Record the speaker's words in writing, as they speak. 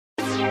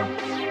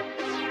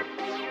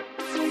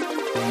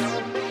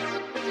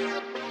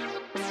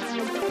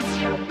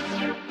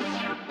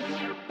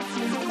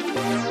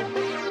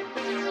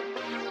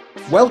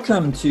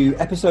Welcome to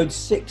episode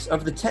 6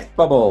 of the Tech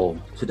Bubble.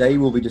 Today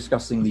we'll be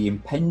discussing the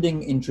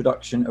impending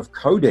introduction of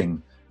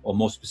coding, or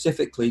more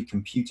specifically,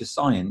 computer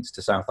science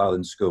to South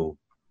Island School.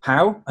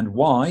 How and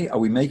why are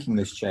we making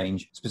this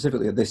change,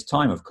 specifically at this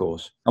time, of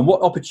course? And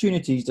what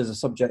opportunities does a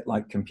subject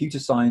like computer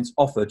science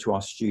offer to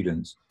our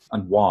students,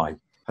 and why?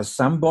 Has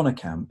Sam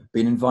Bonnekamp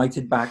been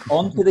invited back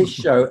onto this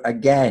show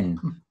again?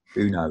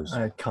 Who knows?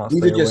 I can't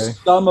These stay are just away.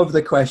 some of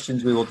the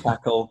questions we will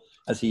tackle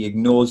as he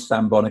ignores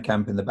Sam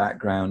Bonnekamp in the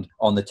background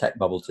on the Tech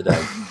Bubble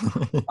today.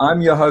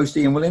 I'm your host,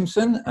 Iain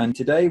Williamson, and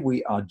today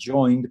we are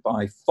joined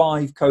by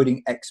 5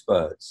 coding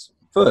experts.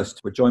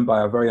 First, we're joined by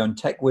our very own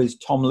tech whiz,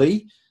 Tom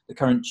Lee, the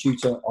current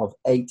tutor of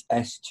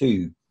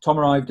 8S2. Tom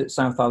arrived at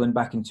South Island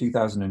back in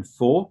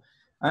 2004,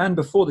 and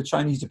before the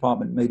Chinese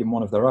department made him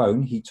one of their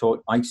own, he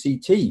taught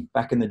ICT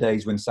back in the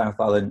days when South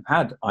Island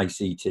had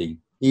ICT.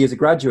 He is a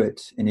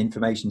graduate in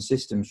information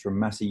systems from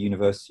Massey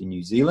University,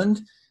 New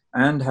Zealand,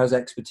 and has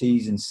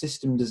expertise in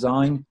system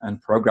design and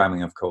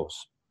programming, of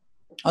course.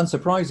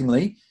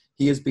 Unsurprisingly,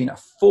 he has been a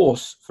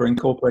force for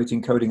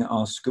incorporating coding at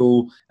our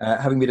school,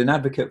 having been an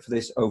advocate for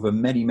this over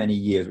many, many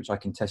years, which I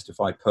can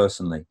testify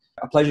personally.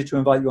 A pleasure to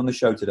invite you on the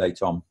show today,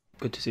 Tom.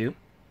 Good to see you.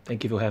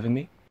 Thank you for having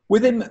me.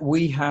 With him,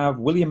 we have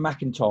Will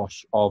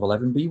Macintosh of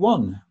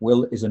 11B1.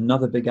 Will is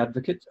another big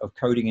advocate of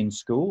coding in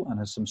school and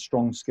has some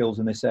strong skills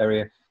in this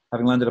area,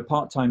 having landed a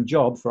part-time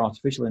job for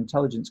artificial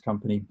intelligence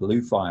company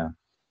Bluefire.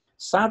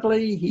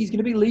 Sadly, he's going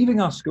to be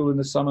leaving our school in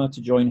the summer to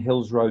join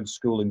Hills Road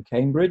School in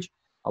Cambridge.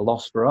 A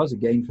loss for us, a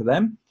gain for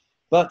them.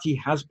 But he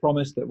has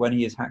promised that when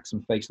he has hacked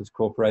some faceless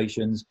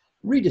corporations,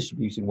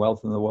 redistributing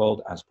wealth in the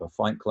world as per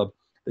Fight Club,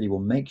 that he will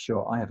make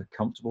sure I have a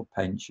comfortable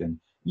pension.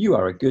 You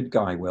are a good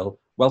guy, Will.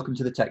 Welcome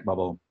to the Tech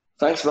Bubble.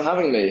 Thanks for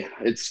having me.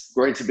 It's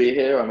great to be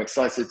here. I'm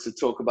excited to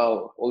talk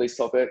about all these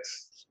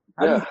topics.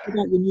 How do you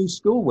feel about your new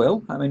school,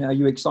 Will? I mean, are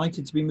you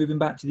excited to be moving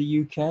back to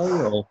the UK,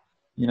 or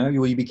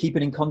will you be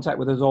keeping in contact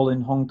with us all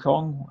in Hong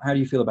Kong? How do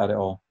you feel about it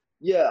all?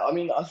 Yeah, I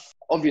mean,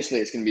 obviously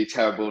it's going to be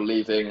terrible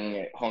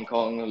leaving Hong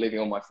Kong, leaving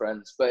all my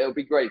friends, but it'll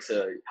be great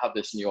to have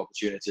this new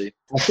opportunity.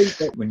 I think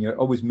that when you're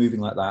always moving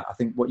like that, I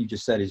think what you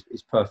just said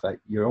is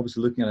perfect. You're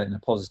obviously looking at it in a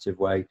positive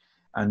way.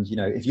 And,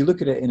 if you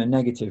look at it in a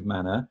negative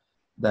manner,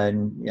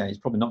 then it's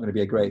probably not going to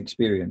be a great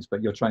experience,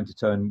 but you're trying to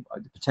turn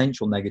the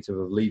potential negative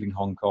of leaving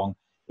Hong Kong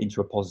into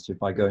a positive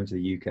by going to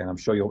the UK. And I'm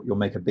sure you'll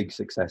make a big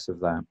success of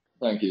that.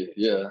 Thank you.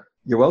 Yeah.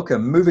 You're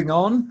welcome. Moving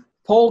on,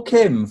 Paul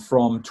Kim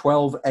from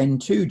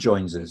 12N2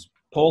 joins us.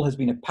 Paul has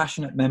been a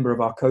passionate member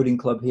of our coding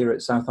club here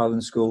at South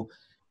Island School,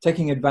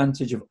 taking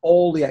advantage of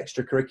all the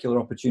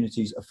extracurricular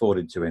opportunities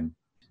afforded to him.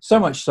 So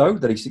much so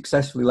that he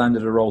successfully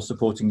landed a role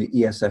supporting the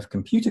ESF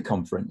Computer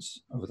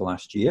Conference over the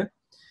last year.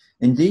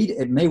 Indeed,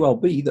 it may well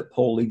be that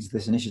Paul leads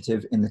this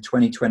initiative in the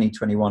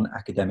 2020-21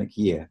 academic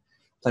year.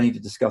 Plenty to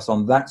discuss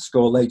on that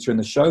score later in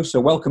the show.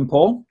 So welcome,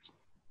 Paul.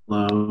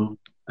 Hello,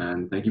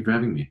 and thank you for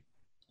having me.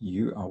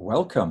 You are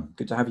welcome.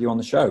 Good to have you on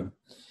the show.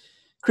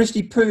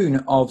 Kristy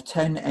Poon of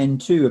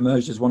 10N2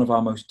 emerged as one of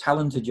our most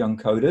talented young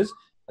coders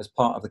as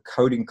part of the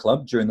coding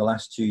club during the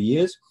last 2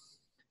 years.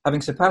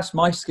 Having surpassed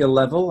my skill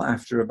level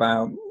after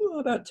about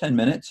 10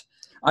 minutes,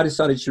 I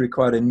decided she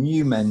required a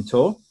new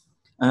mentor.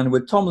 And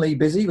with Tom Lee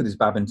busy with his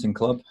badminton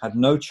club, had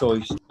no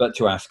choice but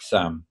to ask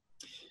Sam.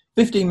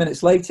 15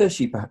 minutes later,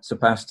 she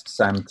surpassed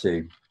Sam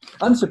too.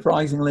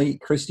 Unsurprisingly,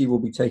 Kristy will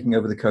be taking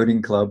over the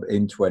coding club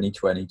in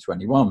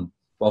 2020-21,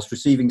 whilst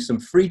receiving some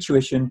free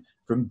tuition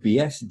from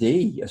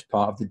BSD as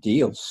part of the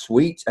deal.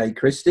 Sweet, eh,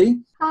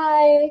 Kristy?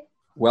 Hi.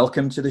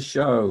 Welcome to the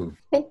show.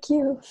 Thank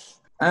you.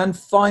 And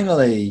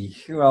finally,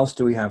 who else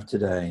do we have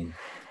today?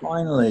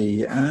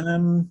 Finally,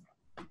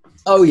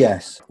 oh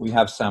yes, we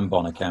have Sam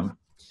Bonnekamp,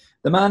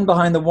 the man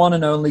behind the one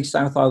and only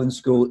South Island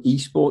School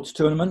esports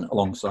tournament,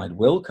 alongside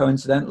Will,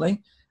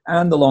 coincidentally,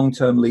 and the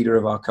long-term leader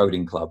of our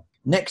coding club.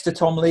 Next to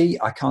Tom Lee,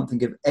 I can't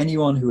think of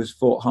anyone who has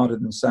fought harder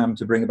than Sam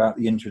to bring about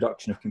the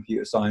introduction of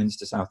computer science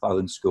to South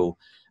Island School.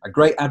 A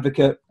great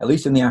advocate, at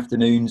least in the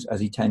afternoons, as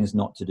he tends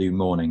not to do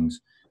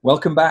mornings.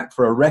 Welcome back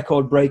for a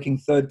record-breaking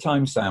third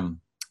time, Sam.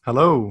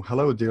 Hello,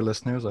 dear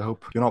listeners. I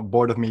hope you're not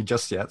bored of me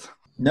just yet.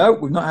 No,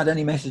 we've not had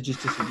any messages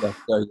to suggest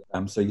so,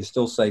 Sam, so you're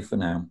still safe for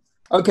now.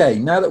 Okay,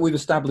 now that we've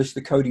established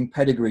the coding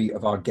pedigree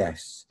of our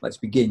guests, let's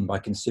begin by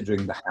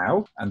considering the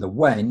how and the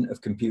when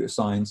of computer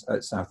science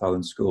at South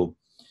Island School.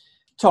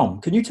 Tom,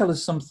 can you tell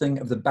us something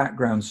of the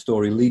background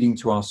story leading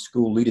to our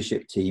school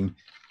leadership team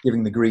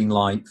giving the green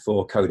light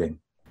for coding?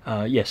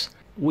 Yes,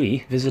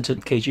 we visited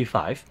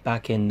KG5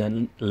 back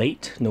in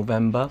late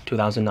November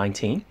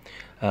 2019.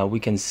 We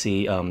can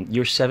see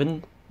Year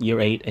 7, Year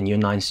 8 and Year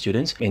 9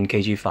 students in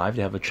KG5.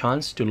 They have a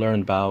chance to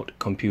learn about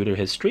computer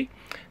history.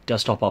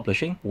 desktop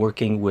publishing,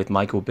 working with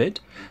microbit.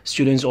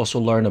 Students also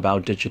learn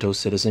about digital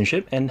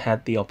citizenship and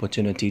had the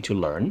opportunity to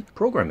learn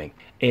programming.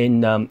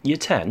 In Year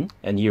 10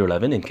 and Year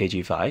 11 in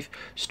KG5,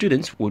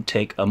 students would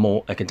take a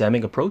more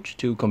academic approach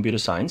to computer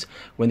science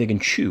when they can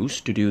choose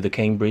to do the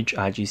Cambridge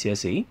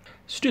IGCSE.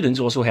 Students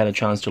also had a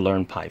chance to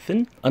learn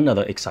Python,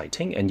 another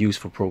exciting and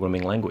useful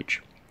programming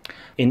language.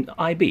 In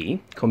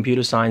IB,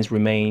 computer science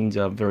remains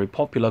a very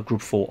popular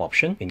Group 4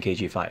 option in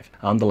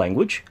KG5. The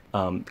language,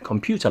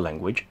 computer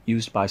language,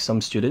 used by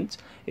some students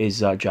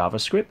is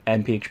JavaScript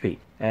and PHP.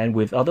 And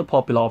with other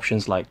popular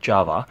options like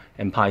Java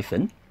and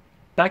Python.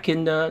 Back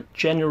in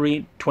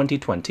January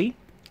 2020,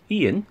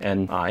 Iain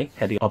and I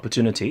had the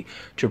opportunity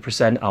to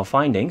present our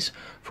findings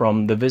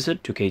from the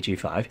visit to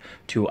KG5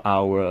 to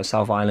our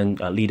South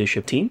Island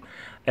leadership team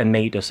and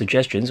made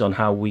suggestions on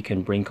how we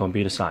can bring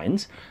computer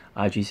science,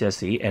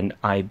 IGCSE and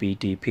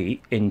IBDP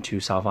into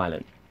South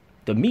Island.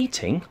 The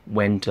meeting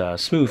went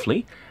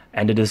smoothly,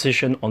 and the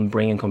decision on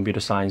bringing computer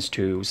science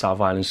to South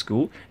Island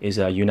School is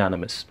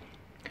unanimous.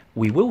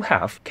 We will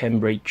have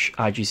Cambridge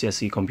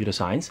IGCSE Computer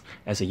Science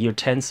as a Year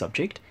 10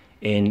 subject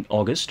in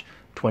August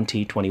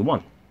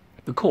 2021.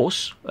 The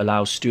course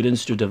allows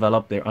students to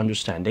develop their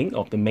understanding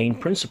of the main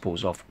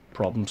principles of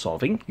problem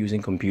solving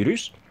using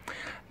computers.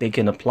 They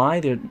can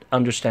apply their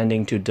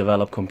understanding to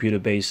develop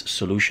computer-based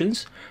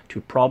solutions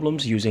to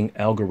problems using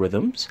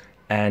algorithms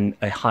and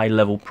a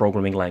high-level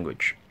programming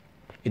language.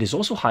 It is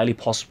also highly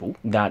possible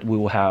that we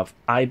will have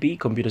IB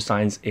Computer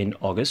Science in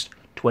August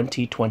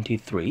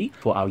 2023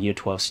 for our Year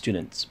 12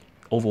 students.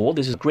 Overall,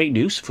 this is great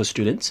news for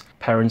students,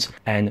 parents,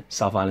 and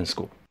South Island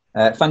School.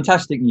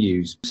 Fantastic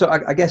news. So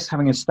I guess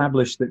having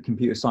established that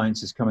computer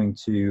science is coming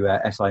to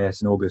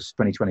SIS in August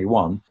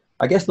 2021,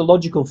 I guess the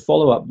logical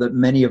follow-up that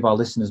many of our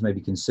listeners may be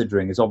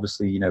considering is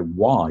obviously,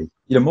 why?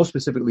 More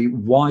specifically,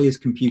 why is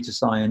computer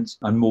science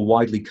and more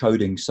widely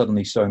coding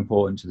suddenly so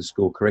important to the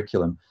school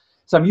curriculum?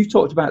 Sam, you've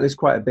talked about this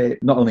quite a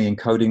bit, not only in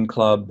Coding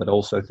Club, but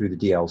also through the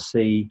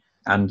DLC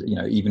and,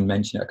 even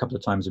mentioned it a couple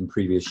of times in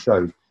previous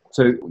shows.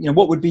 So,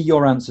 what would be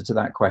your answer to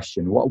that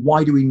question?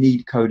 Why do we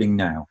need coding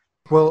now?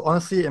 Well,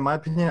 honestly, in my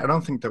opinion, I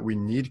don't think that we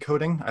need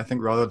coding. I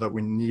think rather that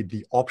we need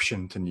the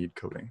option to need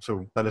coding.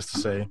 So that is to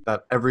say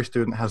that every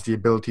student has the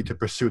ability to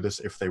pursue this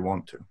if they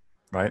want to,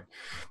 right?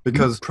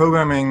 Because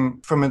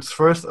programming, from its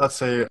first, let's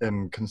say,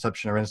 in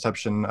conception or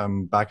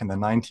inception back in the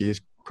 90s,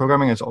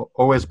 programming has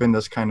always been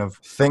this kind of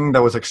thing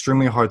that was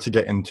extremely hard to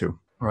get into,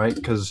 right?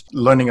 Because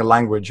learning a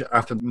language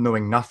after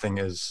knowing nothing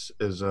is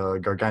a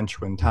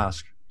gargantuan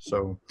task.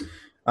 So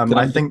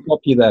I think stop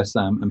you there,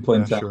 Sam, and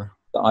point out sure.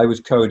 that I was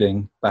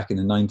coding back in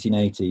the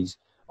 1980s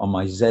on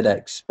my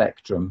ZX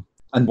Spectrum.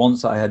 And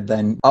once I had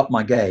then upped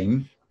my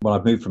game, when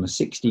I've moved from a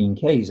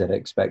 16K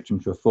ZX Spectrum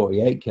to a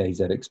 48K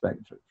ZX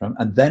Spectrum,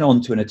 and then on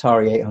to an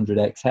Atari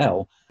 800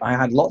 XL, I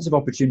had lots of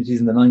opportunities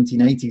in the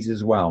 1980s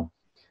as well.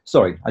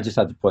 Sorry, I just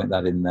had to point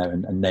that in there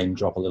and name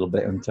drop a little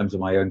bit in terms of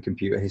my own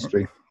computer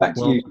history. Back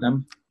to you,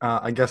 Sam.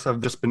 I guess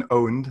I've just been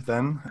owned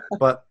then.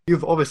 But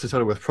you've obviously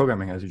started with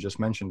programming, as you just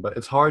mentioned, but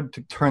it's hard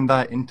to turn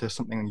that into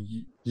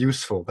something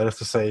useful, that is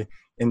to say,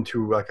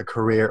 into like a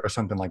career or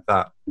something like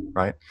that,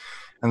 right?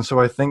 And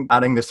so I think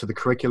adding this to the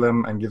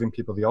curriculum and giving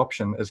people the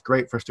option is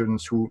great for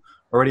students who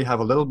already have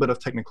a little bit of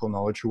technical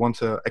knowledge, who want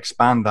to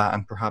expand that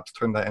and perhaps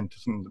turn that into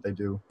something that they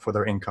do for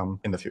their income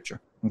in the future.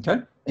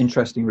 Okay,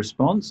 interesting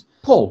response.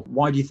 Paul,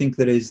 why do you think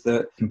that is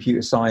that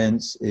computer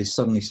science is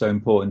suddenly so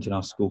important in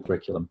our school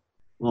curriculum?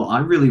 Well, I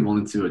really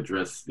wanted to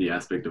address the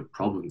aspect of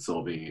problem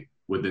solving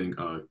within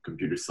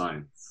computer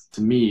science.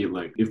 To me,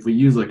 like if we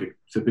use like a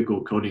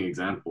typical coding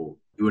example,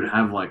 you would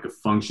have like a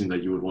function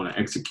that you would want to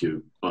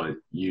execute, but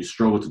you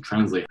struggle to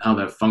translate how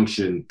that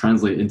function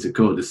translates into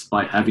code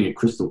despite having it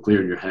crystal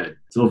clear in your head.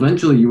 So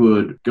eventually you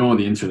would go on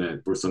the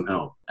internet for some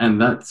help.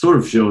 And that sort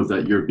of shows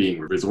that you're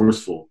being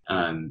resourceful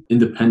and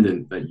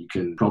independent, that you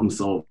can problem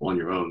solve on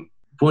your own.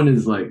 The point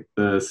is like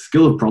the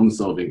skill of problem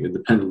solving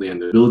independently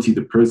and the ability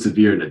to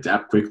persevere and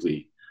adapt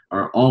quickly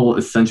are all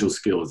essential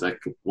skills that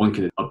one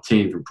can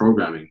obtain from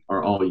programming,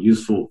 are all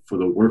useful for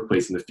the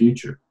workplace in the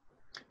future.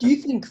 Do you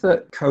think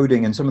that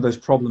coding and some of those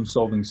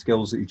problem-solving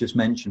skills that you just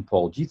mentioned,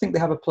 Paul, do you think they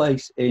have a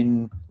place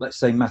in, let's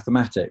say,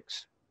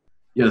 mathematics?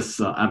 Yes,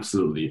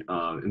 absolutely.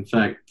 In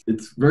fact,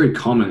 it's very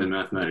common in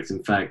mathematics.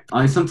 In fact,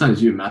 I sometimes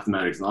view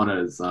mathematics not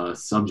as a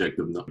subject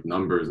of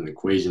numbers and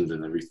equations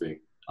and everything.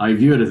 I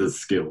view it as a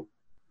skill.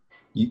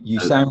 You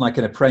sound like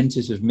an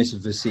apprentice of Miss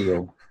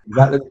Vasile. Is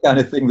that the kind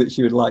of thing that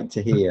she would like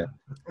to hear?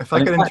 If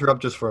I could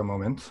interrupt just for a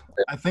moment,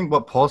 I think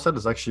what Paul said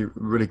is actually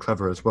really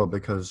clever as well,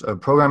 because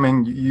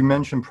programming, you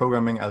mentioned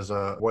programming as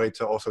a way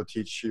to also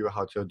teach you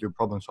how to do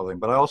problem solving.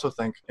 But I also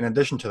think in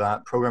addition to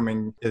that,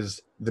 programming is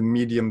the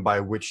medium by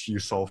which you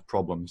solve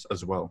problems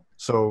as well.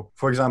 So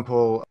for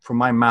example, for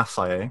my maths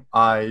IA,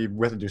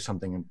 we had to do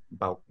something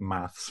about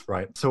maths,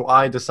 right? So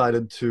I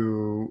decided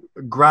to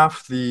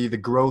graph the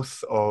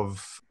growth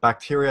of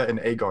bacteria in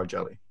agar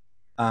jelly.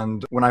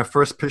 And when I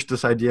first pitched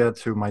this idea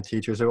to my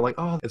teachers, they were like,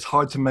 oh, it's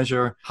hard to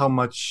measure how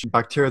much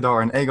bacteria there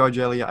are in agar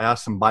jelly. I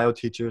asked some bio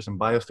teachers and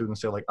bio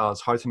students, they're like, oh,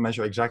 it's hard to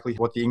measure exactly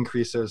what the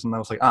increase is. And I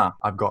was like,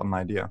 I've got an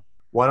idea.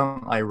 Why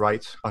don't I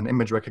write an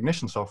image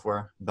recognition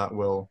software that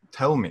will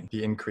tell me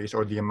the increase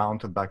or the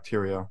amount of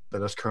bacteria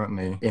that is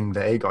currently in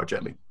the agar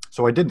jelly?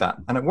 So I did that,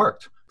 and it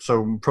worked.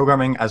 So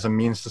programming as a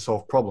means to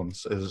solve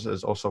problems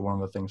is also one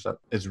of the things that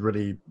is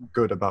really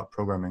good about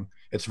programming.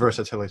 It's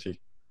versatility.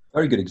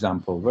 Very good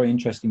example. Very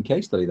interesting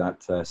case study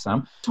that,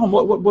 Sam. Tom,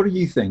 what do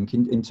you think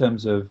in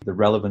terms of the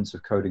relevance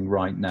of coding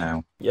right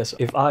now? Yes,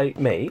 if I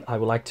may, I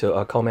would like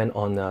to comment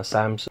on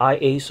Sam's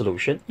IA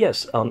solution.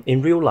 Yes,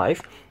 in real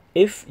life,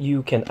 if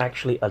you can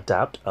actually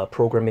adapt a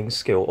programming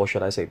skill, or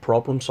should I say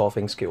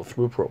problem-solving skill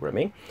through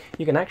programming,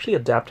 you can actually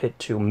adapt it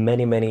to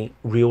many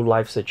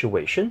real-life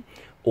situations,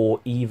 or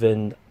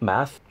even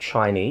math,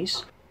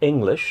 Chinese,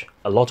 English,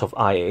 a lot of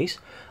IAs.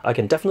 I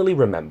can definitely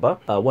remember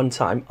one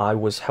time I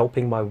was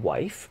helping my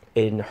wife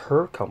in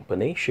her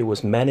company. She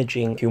was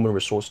managing human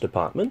resource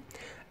department,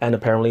 and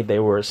apparently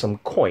there were some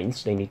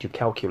coins they need to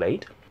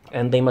calculate,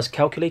 and they must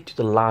calculate to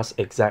the last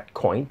exact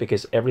coin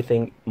because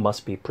everything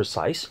must be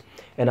precise.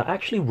 And I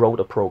actually wrote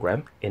a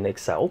program in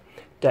Excel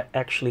that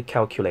actually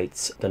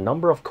calculates the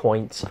number of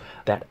coins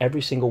that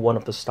every single one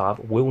of the staff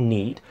will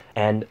need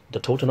and the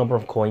total number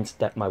of coins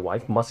that my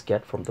wife must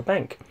get from the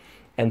bank.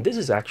 And this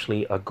is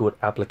actually a good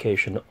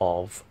application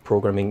of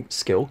programming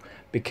skill,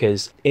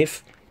 because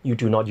if you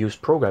do not use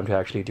program to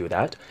actually do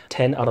that,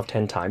 10 out of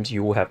 10 times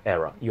you will have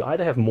error. You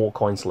either have more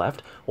coins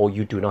left or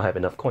you do not have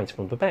enough coins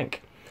from the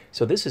bank.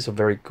 So this is a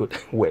very good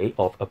way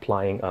of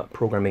applying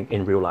programming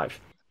in real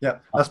life. Yeah,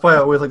 that's why I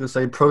always like to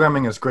say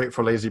programming is great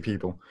for lazy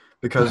people,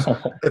 because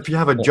if you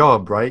have a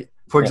job, right?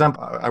 For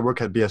example, I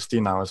work at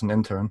BSD now as an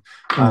intern,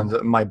 and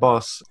my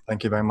boss,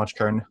 thank you very much,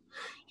 Karen,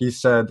 he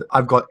said,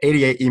 I've got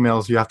 88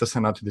 emails you have to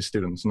send out to the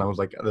students. And I was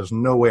like, there's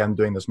no way I'm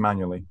doing this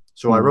manually.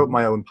 So I wrote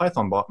my own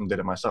Python bot and did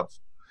it myself.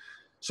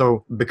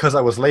 So because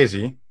I was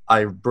lazy,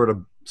 I wrote a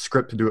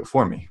script to do it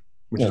for me,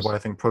 which is why I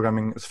think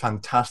programming is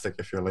fantastic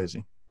if you're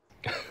lazy.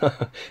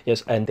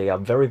 Yes, and they are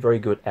very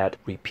good at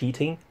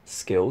repeating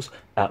skills,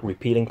 at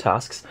repeating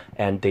tasks,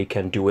 and they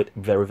can do it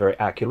very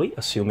accurately,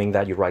 assuming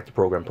that you write the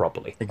program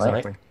properly.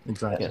 Exactly. Right?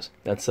 Exactly. Yes,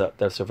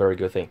 that's a very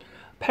good thing.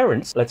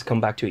 Parents, let's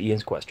come back to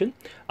Ian's question.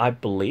 I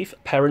believe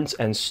parents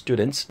and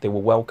students, they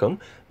will welcome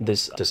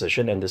this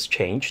decision and this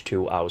change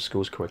to our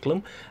school's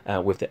curriculum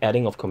with the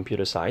adding of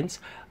computer science.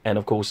 And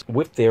of course,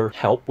 with their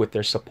help, with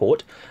their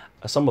support,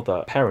 some of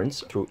the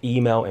parents, through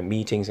email and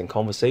meetings and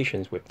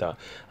conversations with the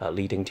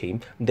leading team,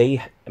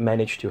 they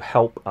managed to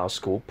help our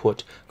school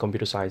put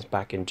computer science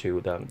back into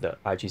the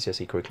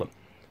GSCE curriculum.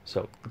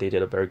 So they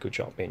did a very good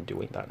job in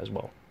doing that as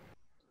well.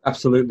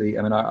 Absolutely.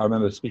 I mean, I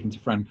remember speaking to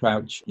Fran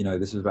Crouch,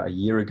 this was about a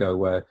year ago,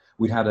 where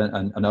we'd had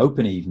an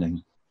open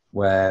evening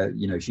where,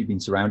 she'd been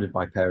surrounded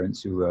by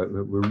parents who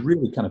were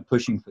really kind of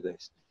pushing for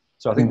this.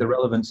 So I think the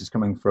relevance is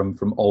coming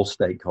from all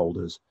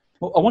stakeholders.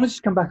 Well, I wanted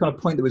to come back on a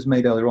point that was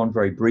made earlier on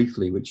very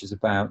briefly, which is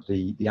about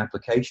the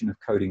application of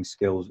coding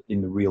skills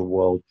in the real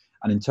world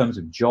and in terms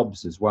of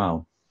jobs as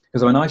well.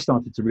 Because I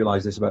started to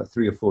realize this about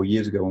 3 or 4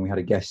 years ago when we had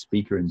a guest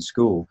speaker in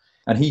school,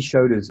 and he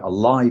showed us a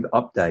live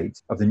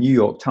update of the New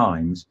York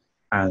Times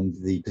and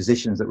the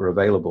positions that were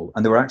available.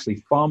 And there were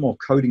actually far more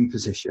coding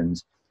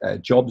positions,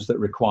 jobs that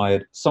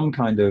required some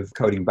kind of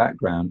coding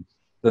background,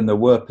 than there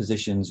were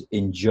positions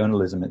in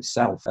journalism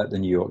itself at the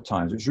New York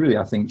Times, which really,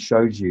 I think,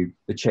 shows you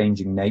the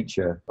changing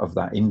nature of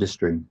that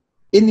industry.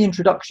 In the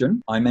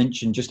introduction, I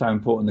mentioned just how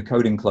important the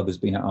coding club has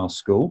been at our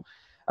school,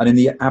 and in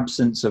the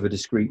absence of a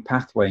discrete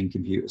pathway in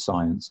computer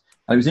science.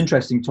 And it was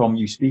interesting, Tom,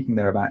 you speaking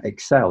there about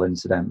Excel,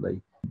 incidentally,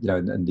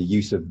 and the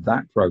use of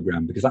that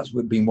program, because that's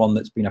been one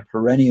that's been a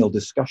perennial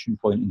discussion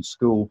point in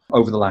school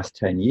over the last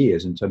 10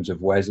 years in terms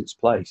of where's its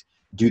place.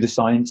 Do the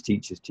science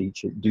teachers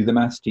teach it? Do the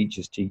maths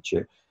teachers teach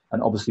it?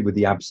 And obviously with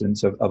the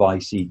absence of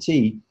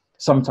ICT,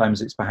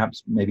 sometimes it's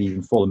perhaps maybe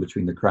even fallen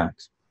between the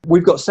cracks.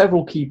 We've got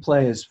several key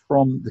players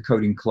from the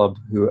Coding Club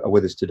who are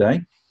with us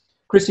today.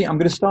 Kristy, I'm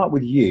going to start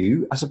with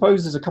you. I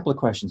suppose there's a couple of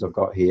questions I've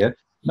got here.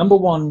 Number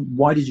one,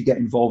 why did you get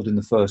involved in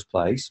the first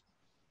place?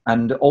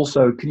 And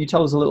also, can you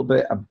tell us a little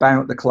bit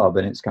about the club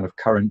and its kind of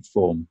current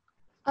form?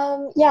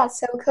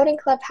 So Coding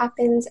Club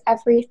happens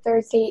every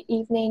Thursday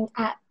evening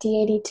at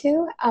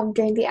D82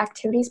 during the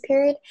activities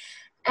period.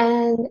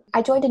 And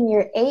I joined in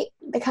year 8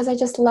 because I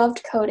just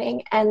loved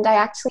coding. And I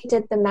actually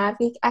did the Mad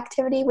Week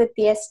activity with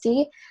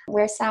BSD,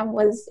 where Sam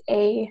was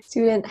a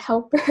student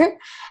helper.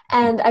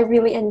 And I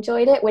really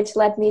enjoyed it, which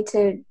led me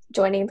to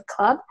joining the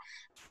club.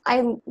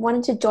 I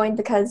wanted to join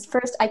because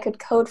first I could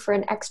code for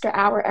an extra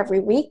hour every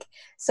week.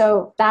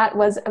 So that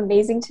was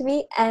amazing to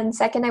me. And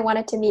second, I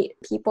wanted to meet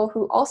people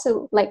who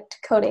also liked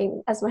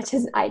coding as much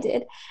as I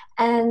did.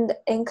 And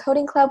in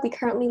Coding Club, we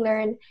currently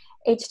learn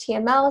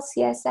HTML,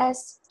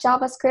 CSS,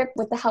 JavaScript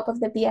with the help of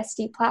the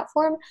BSD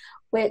platform,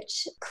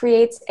 which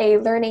creates a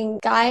learning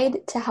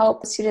guide to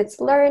help students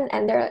learn,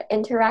 and there are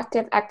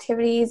interactive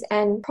activities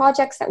and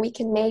projects that we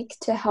can make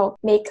to help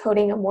make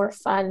coding a more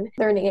fun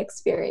learning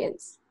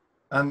experience.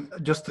 And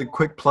just a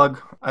quick plug,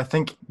 I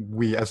think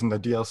we, as in the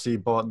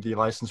DLC, bought the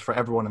license for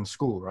everyone in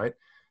school, right?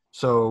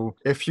 So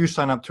if you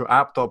sign up to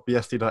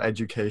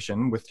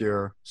app.bsd.education with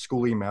your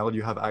school email,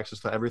 you have access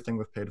to everything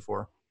we've paid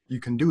for. You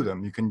can do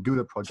them. You can do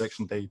the projects,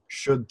 and they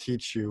should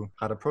teach you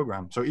how to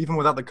program. So even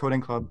without the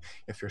coding club,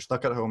 if you're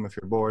stuck at home, if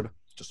you're bored,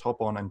 just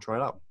hop on and try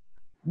it out.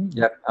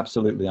 Yeah,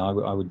 absolutely. I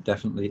would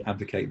definitely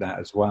advocate that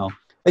as well.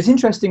 It's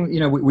interesting,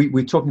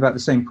 we're talking about the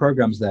same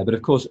programs there, but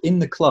of course in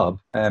the club,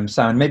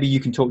 Sam, and maybe you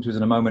can talk to us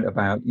in a moment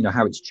about,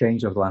 how it's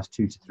changed over the last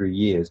 2 to 3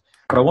 years.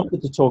 But I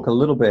wanted to talk a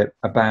little bit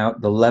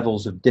about the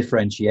levels of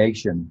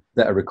differentiation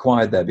that are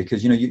required there,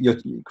 because,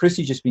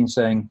 Kristy's just been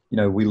saying,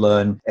 we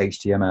learn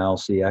HTML,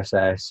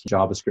 CSS,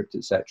 JavaScript,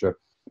 etc.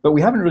 But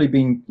we haven't really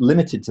been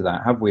limited to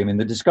that, have we? I mean,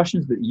 the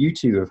discussions that you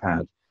two have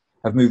had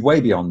have moved way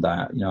beyond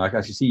that. I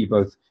can see you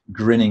both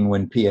grinning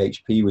when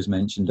PHP was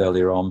mentioned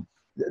earlier on,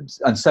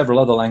 and several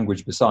other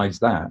languages besides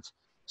that.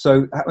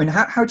 So, I mean,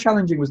 how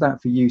challenging was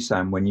that for you,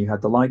 Sam, when you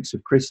had the likes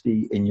of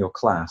Kristy in your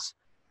class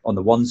on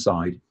the one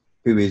side,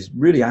 who is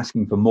really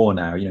asking for more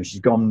now? She's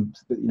gone,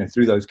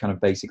 through those kind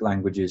of basic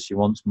languages. She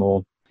wants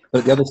more. But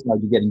at the other side,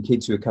 you're getting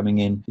kids who are coming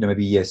in,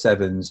 maybe year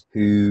sevens,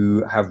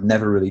 who have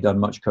never really done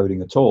much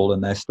coding at all,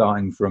 and they're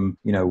starting from,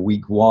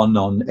 week 1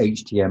 on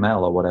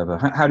HTML or whatever.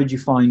 How did you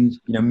find,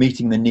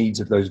 meeting the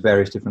needs of those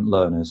various different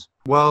learners?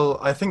 Well,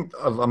 I think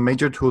a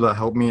major tool that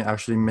helped me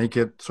actually make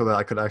it so that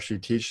I could actually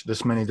teach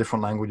this many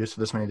different languages to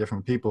this many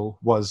different people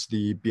was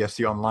the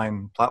BSD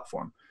Online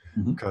platform.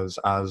 Because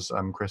as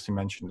Kristy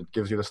mentioned, it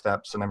gives you the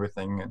steps and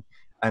everything.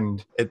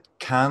 And it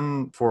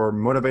can, for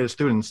motivated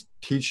students,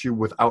 teach you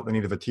without the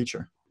need of a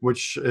teacher,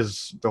 which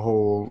is the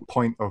whole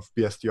point of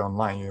BSD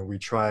Online. We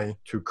try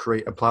to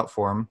create a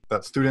platform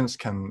that students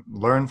can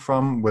learn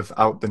from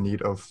without the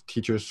need of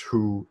teachers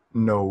who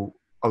know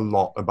a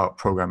lot about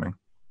programming.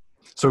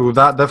 So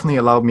that definitely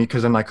allowed me,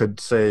 because then I could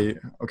say,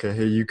 okay,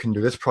 hey, you can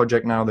do this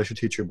project now. They should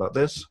teach you about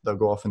this. They'll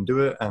go off and do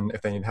it. And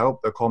if they need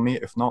help, they'll call me.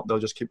 If not, they'll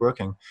just keep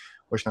working,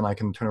 which then I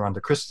can turn around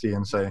to Kristy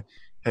and say,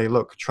 hey,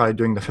 look, try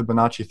doing the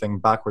Fibonacci thing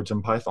backwards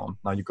in Python.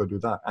 Now you go do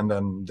that. And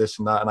then this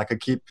and that. And I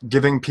could keep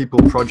giving people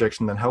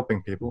projects and then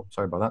helping people.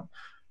 Sorry about that.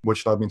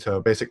 Which allowed me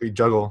to basically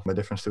juggle my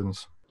different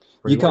students.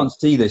 You can't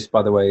see this,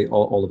 by the way,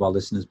 all of our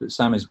listeners, but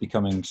Sam is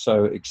becoming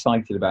so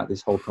excited about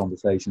this whole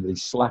conversation that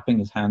he's slapping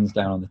his hands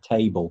down on the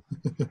table.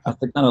 That's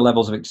the kind of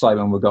levels of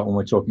excitement we've got when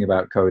we're talking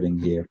about coding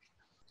here.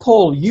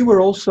 Paul, you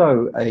were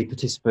also a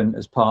participant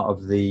as part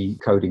of the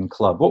coding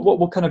club.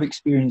 What kind of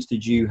experience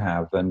did you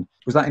have? And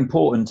was that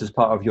important as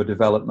part of your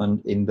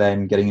development in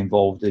then getting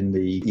involved in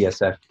the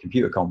ESF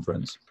Computer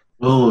Conference?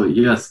 Well,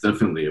 yes,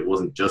 definitely. It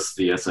wasn't just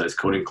the SIS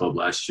Coding Club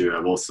last year.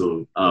 I've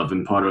also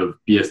been part of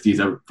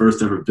BSD's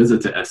first ever visit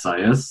to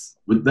SIS.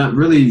 That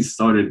really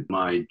started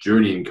my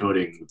journey in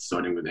coding,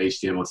 starting with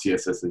HTML,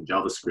 CSS, and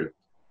JavaScript.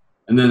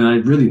 And then I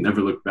really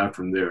never looked back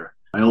from there.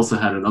 I also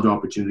had another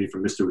opportunity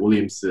from Mr.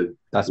 Williamson.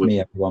 That's me,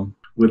 everyone.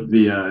 With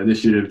the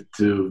initiative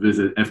to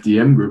visit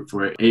FDM Group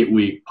for an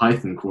 8-week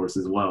Python course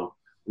as well,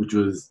 which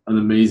was an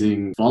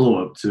amazing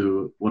follow-up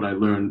to what I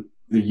learned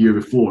the year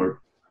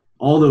before.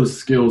 All those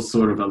skills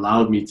sort of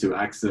allowed me to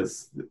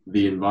access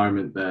the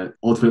environment that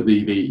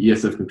ultimately the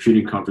ESF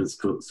Computing Conference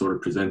sort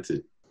of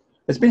presented.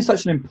 It's been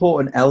such an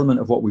important element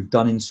of what we've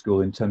done in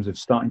school in terms of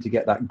starting to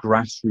get that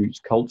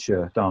grassroots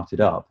culture started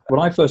up.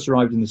 When I first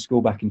arrived in the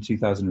school back in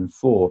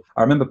 2004,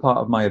 I remember part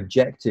of my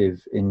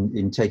objective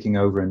in taking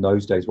over in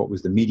those days what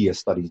was the media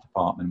studies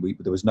department.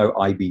 There was no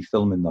IB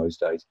film in those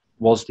days,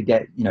 was to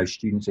get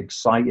students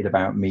excited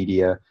about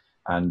media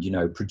and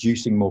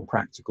producing more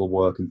practical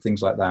work and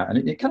things like that.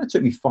 And it kind of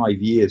took me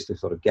 5 years to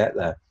sort of get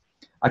there.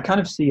 I kind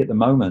of see at the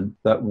moment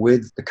that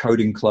with the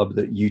coding club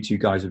that you two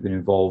guys have been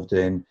involved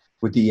in,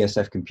 with the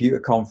ESF Computer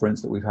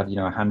Conference that we've had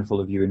a handful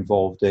of you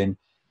involved in,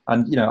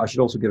 and I should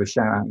also give a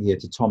shout out here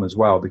to Tom as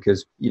well,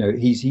 because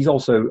he's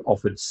also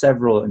offered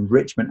several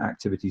enrichment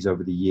activities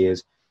over the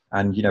years,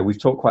 and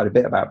we've talked quite a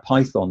bit about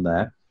Python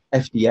there.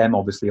 FDM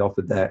obviously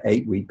offered their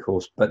 8-week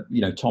course, but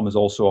Tom has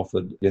also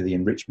offered the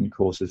enrichment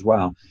course as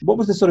well. What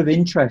was the sort of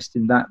interest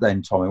in that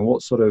then, Tom? And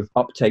what sort of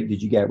uptake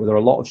did you get? Were there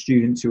a lot of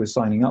students who were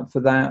signing up for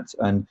that?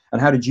 And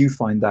how did you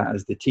find that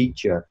as the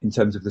teacher in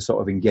terms of the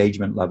sort of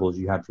engagement levels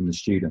you had from the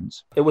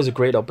students? It was a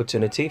great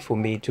opportunity for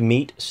me to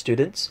meet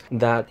students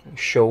that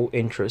show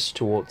interest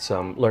towards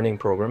learning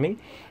programming.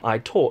 I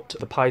taught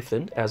the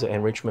Python as an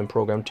enrichment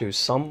program to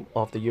some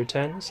of the year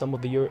 10, some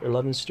of the year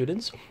 11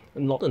 students.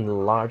 Not a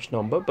large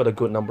number, but a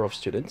good number of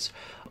students.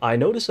 I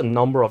noticed a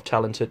number of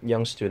talented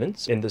young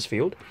students in this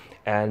field,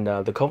 and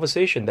the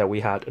conversation that we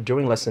had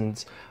during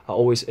lessons are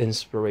always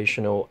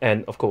inspirational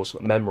and, of course,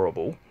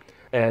 memorable.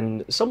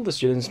 And some of the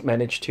students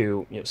managed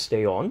to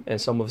stay on,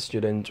 and some of the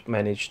students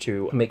managed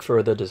to make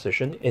further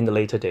decisions in the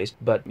later days.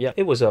 But yeah,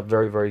 it was a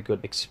very, very good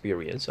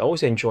experience. I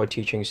always enjoy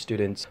teaching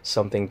students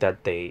something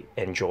that they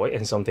enjoy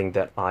and something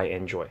that I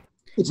enjoy.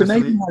 It's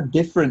amazing how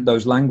different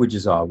those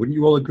languages are. Wouldn't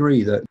you all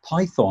agree that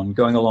Python,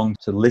 going along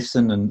to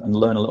listen and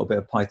learn a little bit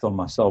of Python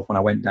myself when I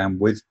went down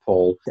with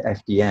Paul to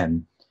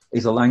FDM,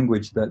 is a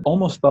language that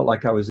almost felt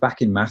like I was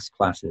back in maths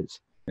classes.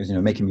 It was,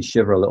 making me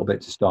shiver a little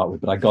bit to start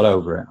with, but I got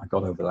over it. I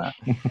got over that.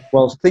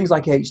 Well, things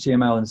like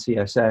HTML and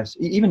CSS,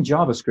 even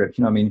JavaScript,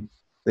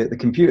 the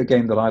computer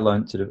game that I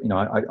learned to do,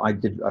 I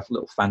did a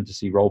little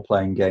fantasy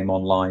role-playing game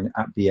online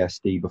at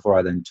BSD before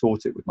I then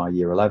taught it with my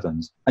year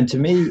 11s. And to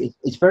me,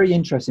 it's very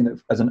interesting that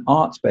as an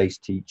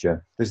arts-based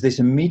teacher, there's this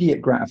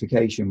immediate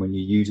gratification when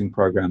you're using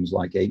programs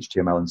like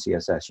HTML and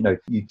CSS.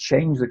 You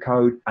change the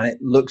code and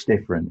it looks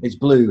different. It's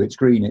blue, it's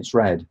green, it's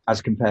red,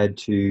 as compared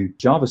to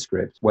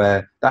JavaScript,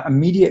 where that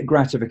immediate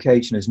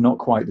gratification is not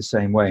quite the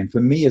same way. And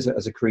for me as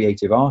a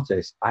creative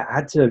artist, I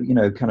had to,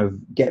 kind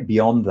of get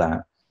beyond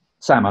that.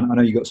 Sam, I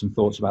know you got some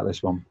thoughts about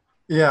this one.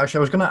 Yeah, actually, I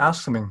was going to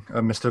ask something,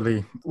 Mr.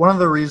 Lee. One of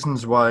the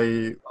reasons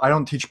why I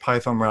don't teach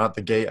Python right out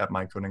the gate at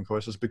my coding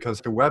course is because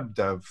the web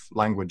dev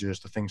languages,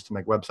 the things to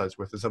make websites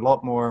with, is a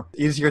lot more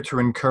easier to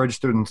encourage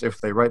students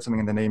if they write something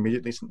and then they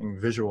immediately something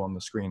visual on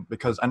the screen.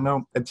 Because I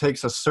know it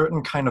takes a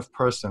certain kind of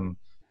person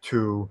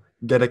to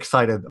get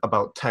excited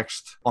about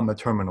text on the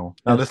terminal.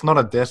 Now, that's not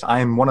a diss.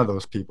 I am one of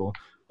those people.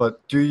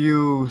 But do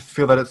you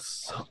feel that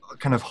it's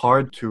kind of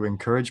hard to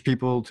encourage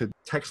people to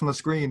text on the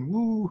screen?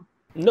 Woo!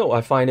 No,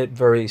 I find it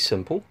very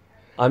simple.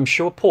 I'm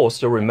sure Paul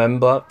still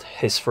remember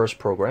his first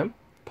program.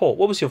 Paul,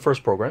 what was your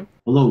first program?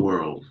 Hello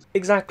World.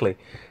 Exactly.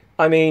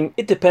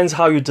 It depends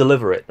how you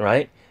deliver it,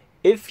 right?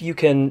 If you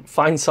can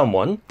find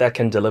someone that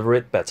can deliver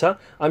it better,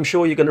 I'm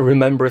sure you're going to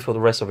remember it for the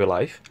rest of your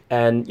life.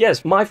 And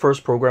yes, my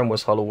first program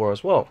was Hello World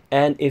as well.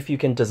 And if you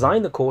can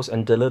design the course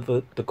and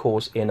deliver the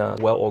course in a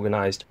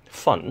well-organized,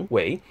 fun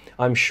way,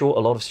 I'm sure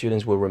a lot of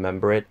students will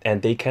remember it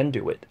and they can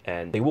do it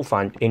and they will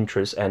find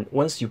interest. And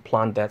once you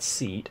plant that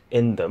seed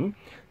in them,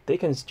 they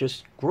can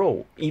just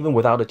grow even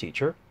without a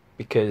teacher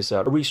because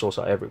the resources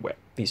are everywhere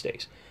these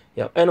days.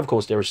 Yeah, and of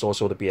course there is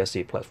also the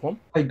BSC platform.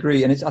 I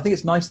agree, and I think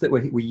it's nice that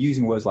we're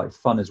using words like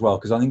fun as well,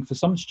 because I think for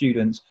some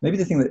students, maybe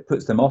the thing that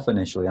puts them off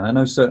initially, and I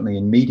know certainly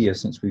in media,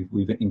 since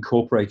we've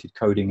incorporated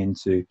coding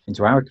into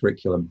our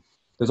curriculum,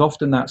 there's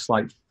often that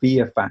slight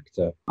fear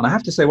factor. And I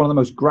have to say, one of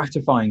the most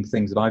gratifying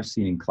things that I've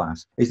seen in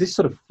class is this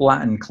sort of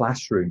flattened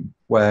classroom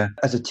where,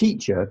 as a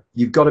teacher,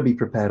 you've got to be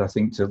prepared, I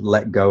think, to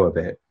let go a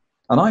bit.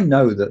 And I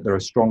know that there are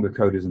stronger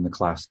coders in the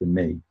class than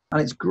me. And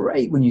it's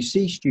great when you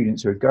see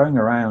students who are going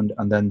around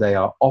and then they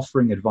are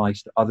offering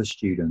advice to other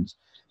students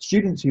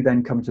who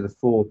then come to the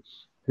fore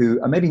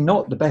who are maybe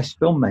not the best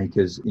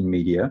filmmakers in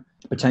media,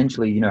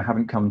 potentially,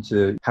 haven't come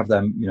to have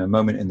their,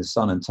 moment in the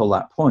sun until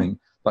that point,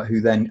 but who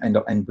then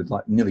end with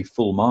like nearly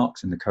full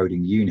marks in the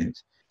coding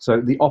unit. So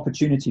the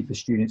opportunity for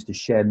students to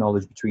share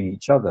knowledge between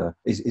each other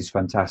is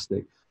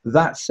fantastic.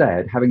 That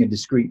said, having a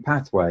discrete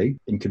pathway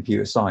in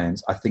computer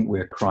science, I think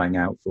we're crying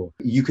out for.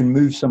 You can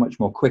move so much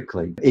more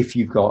quickly if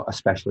you've got a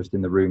specialist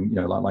in the room,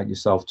 like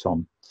yourself,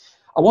 Tom.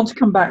 I want to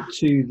come back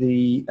to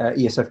the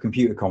ESF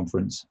Computer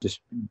Conference just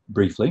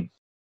briefly.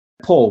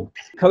 Paul,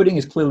 coding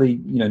is clearly,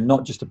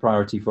 not just a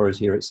priority for us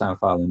here at South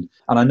Island.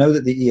 And I know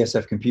that the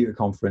ESF Computer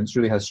Conference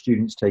really has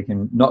students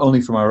taken not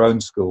only from our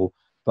own school,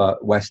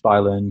 but West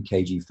Island,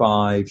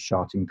 KG5,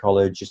 Sharton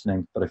College, just to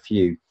name but a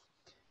few.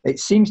 It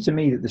seems to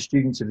me that the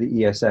students of the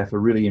ESF are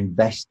really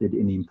invested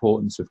in the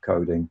importance of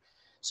coding.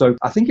 So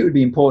I think it would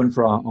be important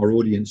for our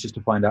audience just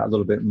to find out a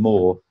little bit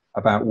more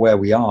about where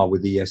we are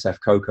with the ESF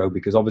COCO,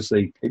 because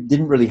obviously it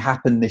didn't really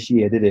happen this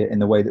year, did it, in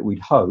the way that we'd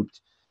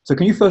hoped. So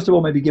can you first of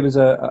all maybe give us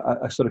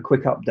a sort of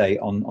quick update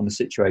on the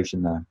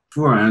situation there?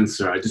 Before I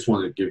answer, I just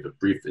want to give a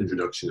brief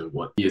introduction of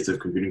what ESF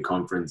Computing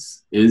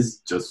Conference is,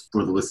 just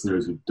for the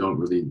listeners who don't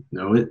really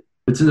know it.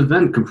 It's an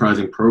event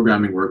comprising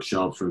programming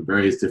workshops from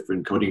various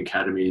different coding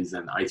academies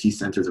and IT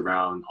centers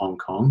around Hong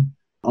Kong.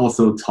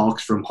 Also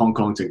talks from Hong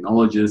Kong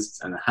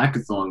technologists and a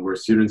hackathon where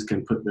students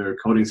can put their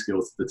coding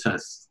skills to the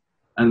test.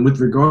 And with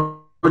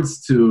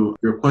regards to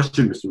your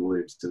question, Mr.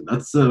 Williamson,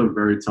 that's a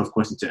very tough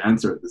question to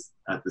answer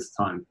at this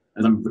time,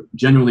 as I'm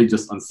genuinely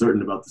just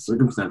uncertain about the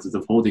circumstances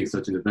of holding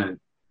such an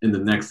event in the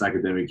next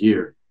academic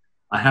year.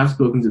 I have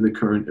spoken to the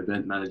current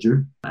event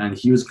manager, and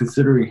he was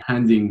considering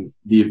handing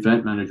the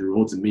event manager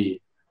role to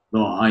me,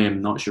 though I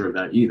am not sure of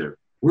that either.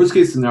 Worst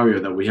case scenario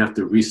that we have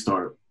to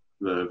restart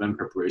the event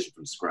preparation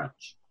from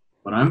scratch.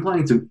 But I'm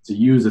planning to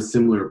use a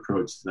similar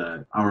approach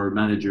that our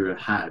manager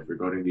had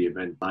regarding the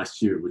event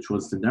last year, which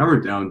was to narrow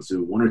it down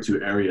to one or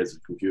two areas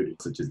of computing,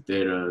 such as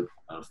data,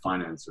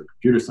 finance, or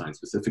computer science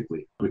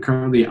specifically. But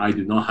currently, I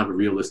do not have a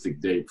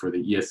realistic date for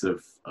the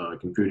ESF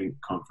Computing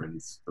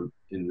Conference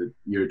in the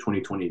year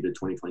 2020 to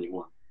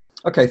 2021.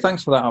 Okay,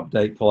 thanks for that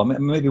update, Paul.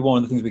 Maybe one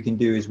of the things we can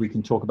do is we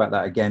can talk about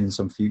that again in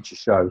some future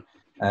show.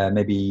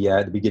 Maybe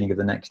at the beginning of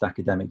the next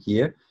academic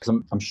year.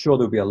 Because I'm sure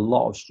there'll be a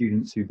lot of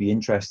students who'd be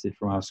interested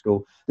from our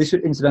school. This,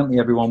 incidentally,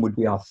 everyone, would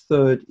be our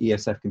third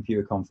ESF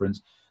Computer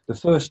Conference. The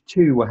first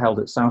two were held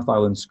at South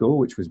Island School,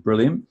 which was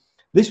brilliant.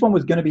 This one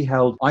was going to be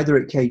held either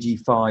at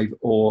KG5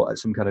 or at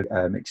some kind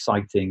of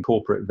exciting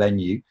corporate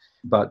venue.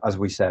 But as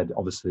we said,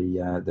 obviously,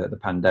 the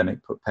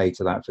pandemic put pay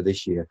to that for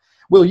this year.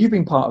 Will, you've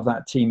been part of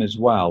that team as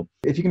well.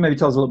 If you can maybe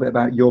tell us a little bit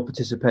about your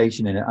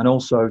participation in it, and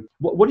also,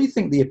 what do you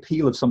think the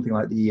appeal of something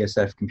like the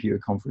ESF Computer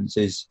Conference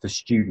is for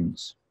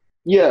students?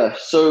 Yeah,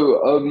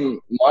 so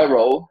my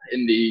role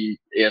in the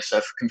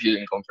ESF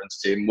Computing Conference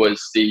team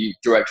was the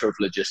director of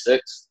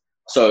logistics.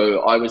 So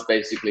I was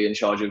basically in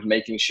charge of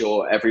making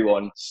sure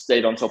everyone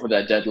stayed on top of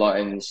their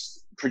deadlines,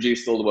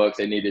 produced all the work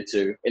they needed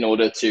to in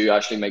order to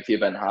actually make the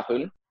event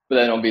happen. But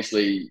then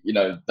obviously,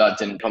 that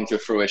didn't come to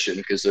fruition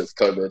because of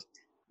COVID.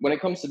 When it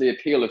comes to the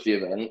appeal of the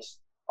event,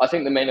 I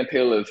think the main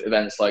appeal of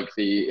events like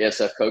the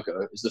ESF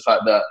COCO is the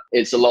fact that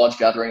it's a large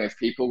gathering of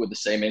people with the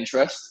same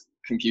interest,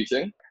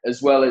 computing,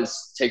 as well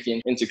as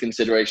taking into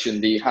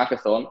consideration the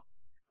hackathon,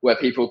 where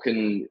people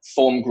can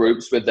form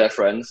groups with their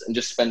friends and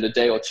just spend a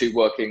day or two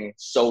working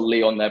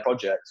solely on their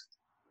project.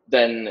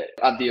 Then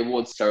at the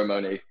awards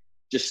ceremony,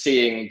 just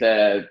seeing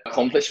their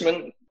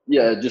accomplishment,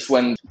 just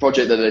when the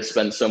project that they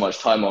spent so much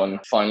time on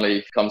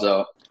finally comes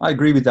out. I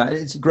agree with that.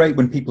 It's great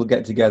when people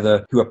get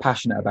together who are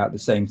passionate about the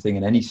same thing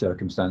in any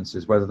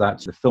circumstances, whether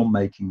that's the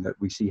filmmaking that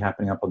we see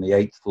happening up on the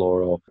 8th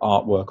floor or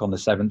artwork on the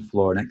 7th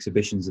floor and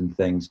exhibitions and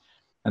things.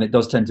 And it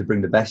does tend to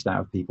bring the best out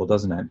of people,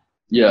 doesn't it?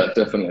 Yeah,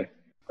 definitely.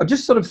 I'm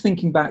just sort of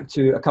thinking back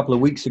to a couple of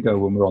weeks ago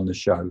when we were on the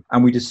show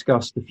and we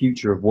discussed the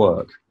future of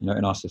work,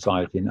 in our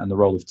society and the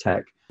role of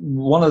tech.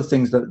 One of the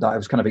things that I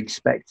was kind of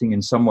expecting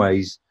in some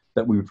ways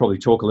that we would probably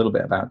talk a little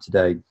bit about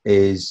today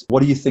is,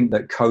 what do you think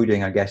that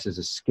coding, I guess, as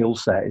a skill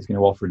set is going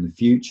to offer in the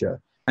future?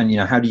 And,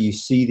 how do you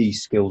see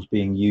these skills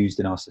being used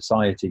in our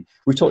society?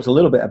 We talked a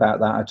little bit about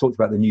that. I talked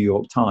about the New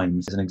York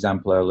Times as an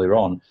example earlier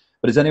on.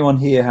 But does anyone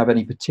here have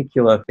any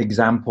particular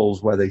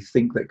examples where they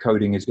think that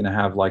coding is going to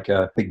have like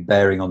a big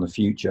bearing on the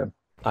future?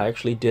 I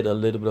actually did a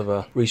little bit of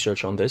a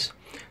research on this.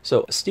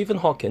 So Stephen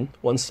Hawking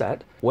once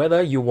said,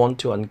 whether you want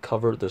to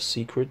uncover the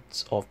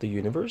secrets of the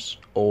universe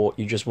or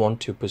you just want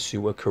to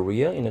pursue a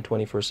career in the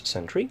 21st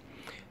century,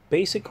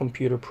 basic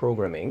computer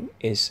programming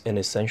is an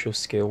essential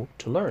skill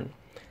to learn.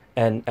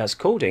 And as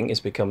coding is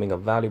becoming a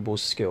valuable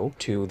skill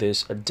to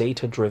this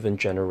data-driven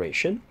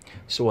generation,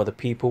 so are the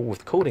people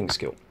with coding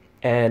skill.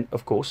 And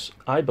of course,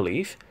 I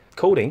believe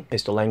coding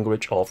is the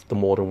language of the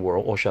modern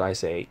world, or shall I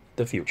say,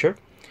 the future.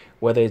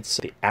 Whether it's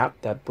the app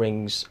that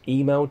brings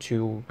email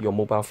to your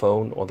mobile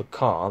phone or the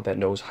car that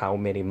knows how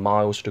many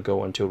miles to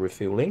go until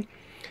refueling,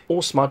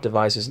 all smart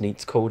devices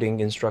need coding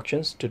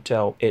instructions to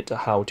tell it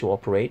how to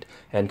operate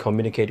and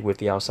communicate with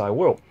the outside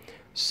world.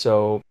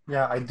 So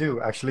yeah, I do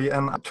actually.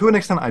 And to an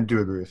extent, I do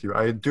agree with you.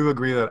 I do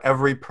agree that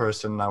every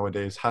person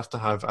nowadays has to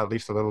have at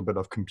least a little bit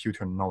of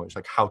computer knowledge,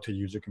 like how to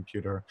use a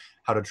computer,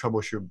 how to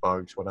troubleshoot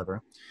bugs,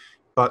 whatever.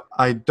 But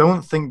I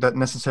don't think that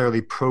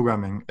necessarily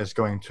programming is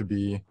going to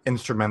be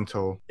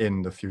instrumental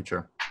in the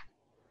future.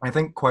 I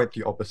think quite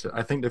the opposite.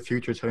 I think the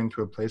future is heading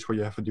to a place where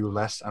you have to do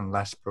less and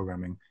less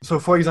programming. So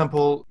for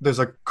example, there's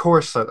a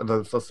course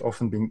that's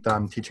often that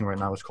I'm teaching right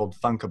now. It's called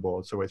Thunkable.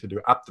 It's a way to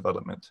do app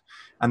development.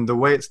 And the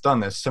way it's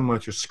done is similar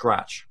to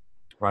Scratch,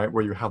 right?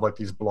 Where you have like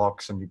these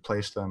blocks and you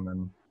place them.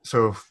 And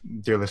so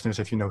dear listeners,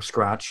 if you know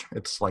Scratch,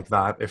 it's like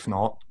that. If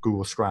not,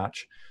 Google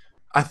Scratch.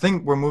 I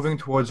think we're moving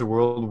towards a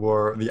world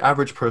where the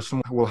average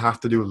person will have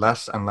to do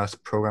less and less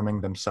programming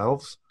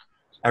themselves.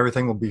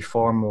 Everything will be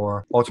far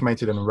more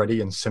automated and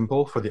ready and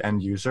simple for the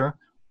end user.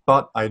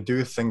 But I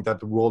do think that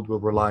the world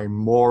will rely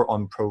more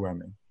on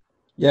programming.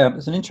 Yeah,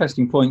 it's an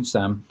interesting point,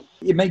 Sam.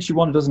 It makes you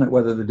wonder, doesn't it,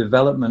 whether the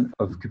development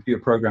of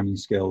computer programming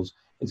skills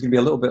is going to be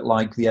a little bit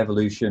like the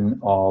evolution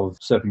of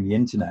surfing the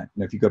internet.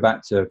 If you go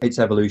back to its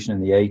evolution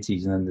in the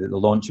 80s and then the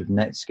launch of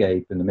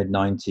Netscape in the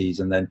mid-90s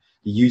and then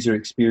the user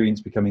experience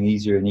becoming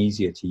easier and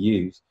easier to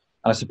use.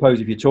 And I suppose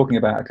if you're talking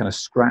about a kind of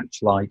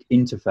Scratch-like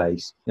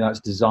interface, it's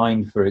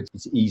designed for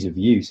its ease of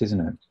use,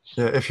 isn't it?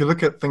 Yeah, if you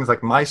look at things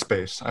like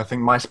MySpace, I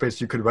think MySpace,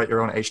 you could write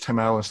your own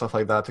HTML and stuff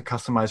like that to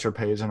customize your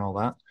page and all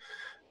that.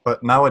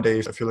 But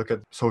nowadays, if you look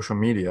at social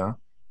media,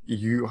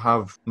 you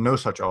have no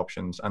such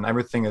options and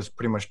everything is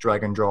pretty much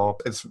drag and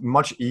drop. It's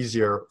much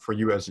easier for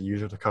you as a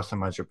user to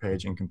customize your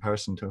page in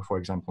comparison to, for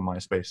example,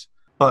 MySpace.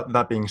 But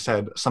that being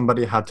said,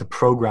 somebody had to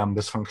program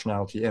this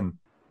functionality in.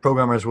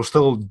 Programmers will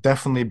still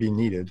definitely be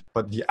needed,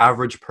 but the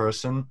average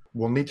person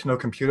will need to know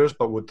computers,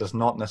 but does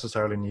not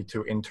necessarily need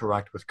to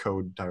interact with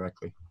code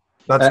directly.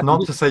 That's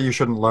not to say you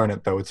shouldn't learn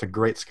it, though. It's a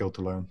great skill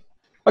to learn.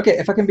 Okay,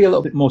 if I can be a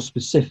little bit more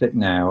specific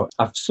now,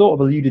 I've sort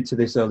of alluded to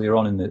this earlier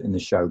on in the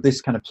show, this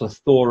kind of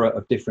plethora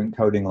of different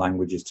coding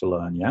languages to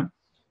learn, yeah?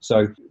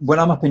 So when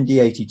I'm up in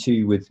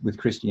D82 with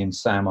Kristy and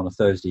Sam on a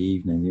Thursday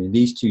evening,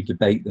 these two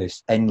debate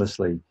this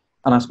endlessly.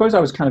 And I suppose I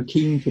was kind of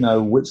keen to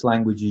know which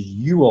languages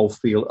you all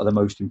feel are the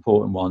most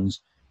important ones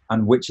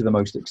and which are the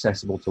most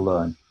accessible to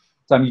learn.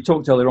 Sam, you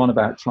talked earlier on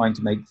about trying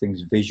to make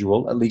things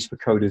visual, at least for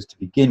coders to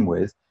begin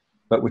with,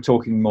 but we're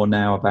talking more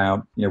now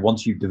about,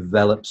 once you've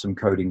developed some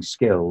coding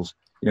skills,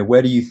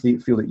 where do you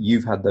feel that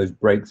you've had those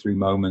breakthrough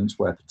moments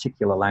where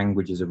particular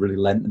languages have really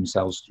lent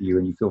themselves to you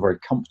and you feel very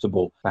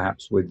comfortable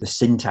perhaps with the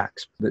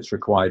syntax that's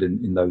required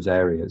in those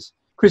areas?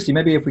 Kristy,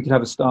 maybe if we could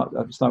have a start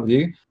with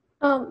you.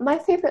 My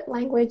favorite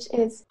language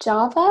is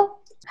Java.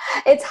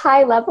 It's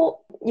high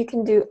level. You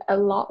can do a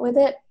lot with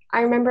it.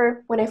 I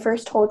remember when I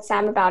first told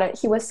Sam about it,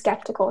 he was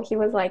skeptical. He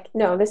was like,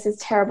 no, this is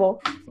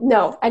terrible.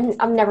 No,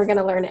 I'm never going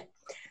to learn it.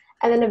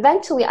 And then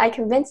eventually I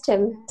convinced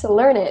him to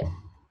learn it.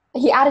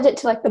 He added it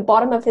to like the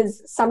bottom of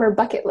his summer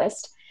bucket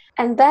list.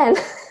 And then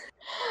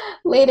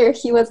later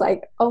he was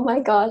like, oh my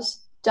gosh,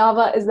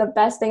 Java is the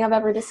best thing I've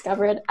ever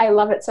discovered. I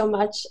love it so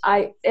much.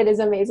 It is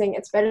amazing.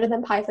 It's better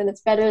than Python.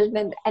 It's better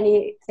than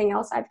anything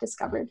else I've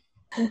discovered.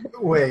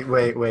 Wait.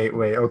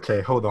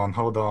 Okay, hold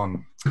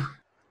on.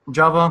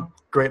 Java,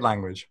 great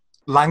language.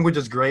 Language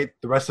is great.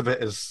 The rest of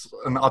it is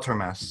an utter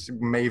mess.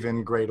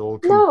 Maven,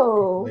 Gradle,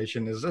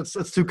 compilation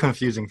it's too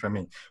confusing for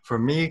me. For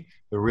me,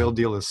 the real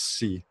deal is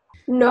C.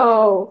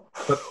 No.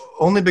 But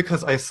only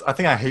because I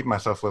think I hate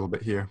myself a little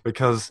bit here,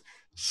 because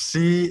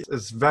C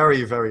is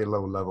very, very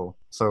low level.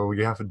 So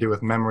you have to do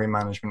with memory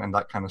management and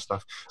that kind of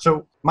stuff.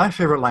 So my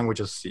favorite language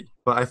is C.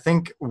 But I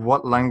think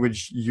what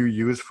language you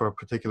use for a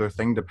particular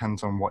thing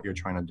depends on what you're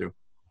trying to do.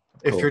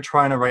 If you're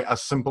trying to write a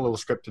simple little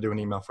script to do an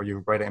email for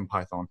you, write it in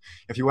Python.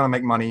 If you want to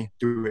make money,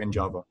 do it in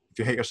Java. If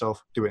you hate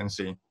yourself, do it in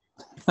C.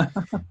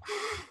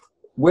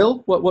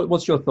 Will,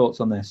 what's your thoughts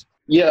on this?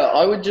 Yeah,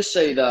 I would just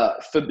say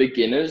that for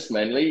beginners,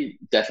 mainly,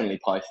 definitely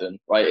Python,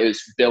 right? It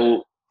was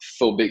built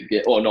for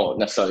or not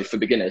necessarily for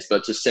beginners,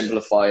 but to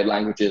simplify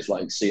languages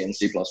like C and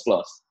C++.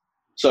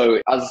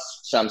 So as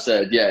Sam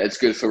said, yeah, it's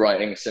good for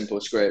writing simple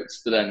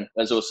scripts, but then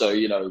there's also,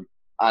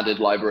 added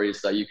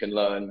libraries that you can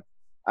learn.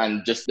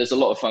 And just there's a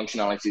lot of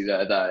functionality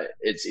there that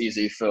it's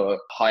easy for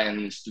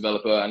high-end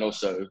developer and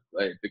also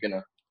a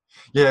beginner.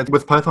 Yeah,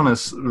 with Python,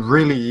 it's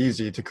really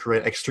easy to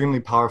create extremely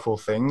powerful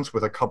things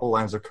with a couple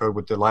lines of code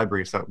with the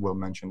libraries that Will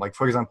mentioned. Like,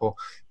 for example,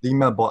 the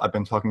email bot I've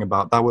been talking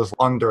about, that was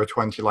under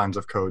 20 lines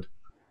of code.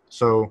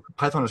 So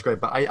Python is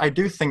great, but I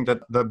do think that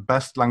the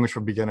best language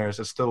for beginners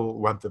is still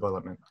web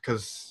development,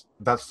 because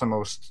that's the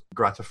most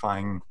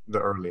gratifying, the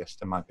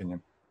earliest, in my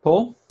opinion.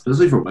 Paul?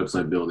 Especially for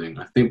website building,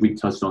 I think we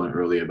touched on it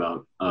earlier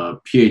about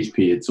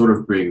PHP. It sort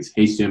of brings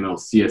HTML,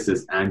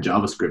 CSS, and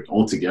JavaScript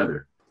all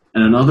together.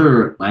 And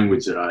another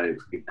language that I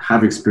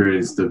have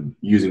experienced of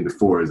using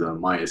before is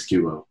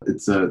MySQL.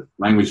 It's a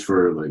language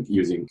for like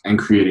using and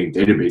creating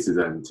databases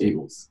and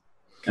tables.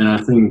 And I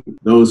think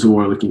those who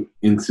are looking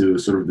into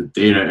sort of the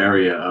data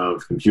area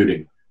of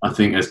computing, I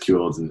think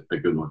SQL is a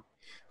good one.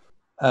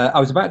 I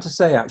was about to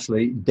say,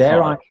 actually,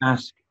 dare I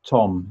ask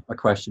Tom a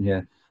question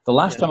here? The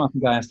last time I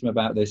think I asked him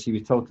about this, he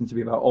was talking to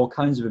me about all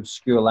kinds of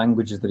obscure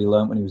languages that he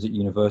learned when he was at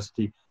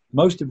university,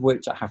 most of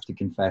which I have to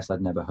confess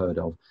I'd never heard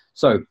of.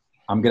 So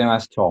I'm going to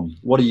ask Tom,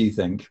 what do you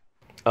think?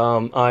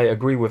 I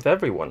agree with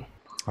everyone.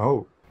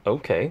 Oh.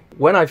 Okay.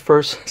 When I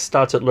first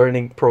started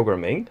learning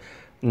programming,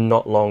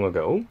 not long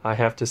ago, I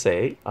have to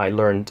say, I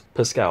learned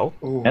Pascal.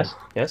 Ooh.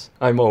 Yes,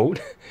 I'm old.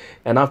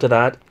 And after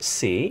that,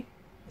 C,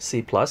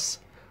 C++,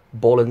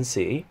 Boolean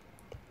C,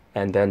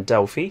 and then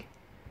Delphi.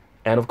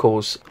 And of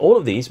course, all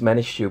of these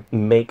managed to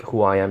make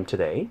who I am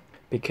today,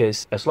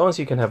 because as long as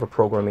you can have a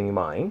programming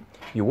mind,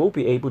 you will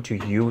be able to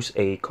use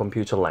a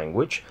computer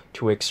language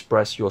to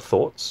express your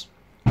thoughts.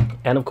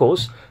 And of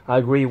course, I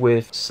agree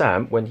with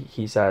Sam when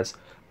he says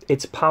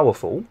it's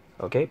powerful.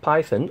 Okay,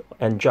 Python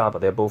and Java,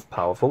 they're both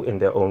powerful in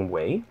their own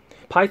way.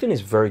 Python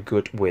is very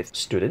good with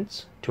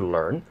students to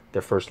learn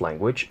their first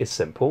language. It's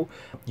simple.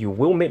 You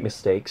will make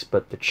mistakes,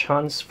 but the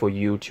chance for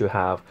you to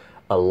have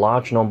a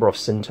large number of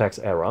syntax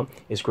error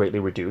is greatly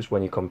reduced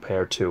when you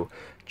compare to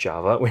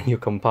Java, when you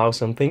compile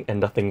something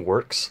and nothing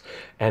works.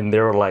 And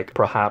there are like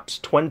perhaps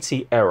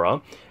 20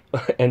 error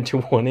enter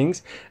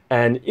warnings,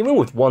 and even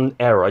with one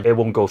error, it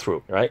won't go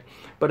through, right?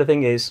 But the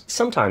thing is,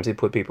 sometimes it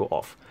put people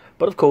off.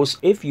 But of course,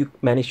 if you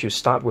manage to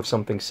start with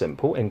something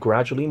simple and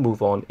gradually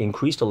move on,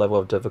 increase the level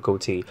of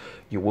difficulty,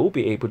 you will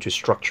be able to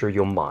structure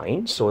your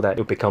mind so that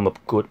it'll become a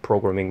good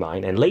programming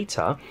mind. And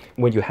later,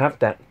 when you have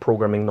that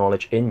programming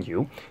knowledge in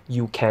you,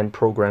 you can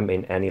program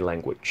in any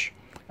language,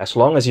 as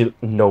long as you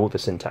know the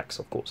syntax,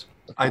 of course.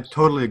 I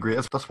totally agree.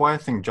 That's why I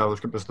think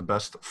JavaScript is the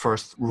best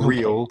first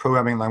real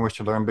programming language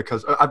to learn,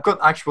 because I've got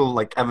actual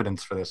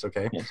evidence for this,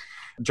 okay? Yes.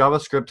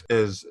 JavaScript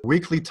is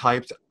weakly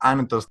typed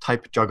and it does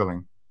type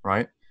juggling,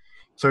 right?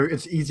 So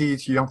it's easy,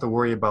 you don't have to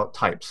worry about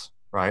types,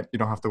 right? You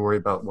don't have to worry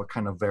about what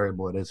kind of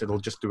variable it is. It'll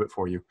just do it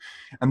for you.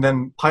 And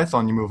then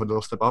Python, you move a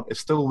little step up.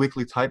 It's still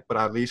weakly typed, but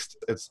at least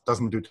it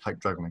doesn't do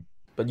type juggling.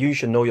 But you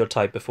should know your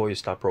type before you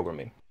start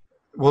programming.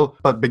 Well,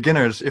 but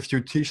beginners, if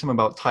you teach them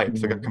about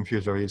types, they get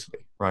confused very easily,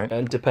 right?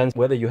 And it depends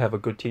whether you have a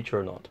good teacher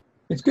or not.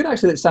 It's good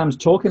actually that Sam's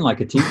talking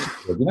like a teacher.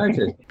 Have you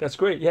noticed? That's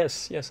great.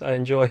 Yes, I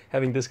enjoy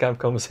having this kind of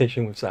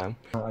conversation with Sam.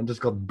 I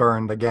just got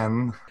burned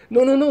again.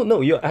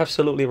 No, you're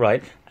absolutely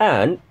right.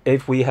 And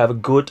if we have a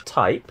good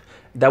type,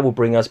 that will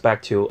bring us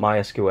back to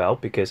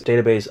MySQL, because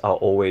databases are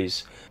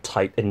always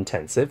type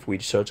intensive. We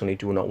certainly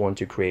do not want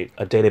to create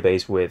a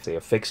database with a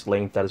fixed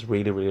length that is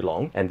really, really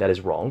long, and that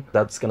is wrong.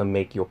 That's going to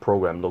make your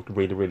program look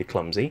really, really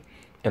clumsy.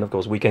 And of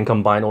course, we can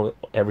combine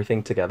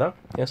everything together.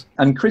 Yes.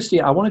 And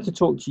Kristy, I wanted to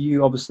talk to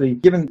you, obviously,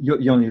 given you're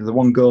only the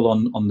one girl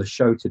on the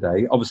show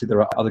today. Obviously,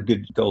 there are other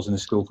good girls in the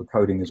school for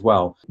coding as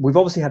well. We've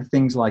obviously had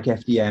things like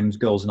FDM's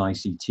Girls in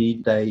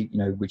ICT Day,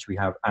 which we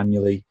have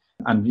annually.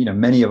 And,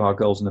 many of our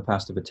girls in the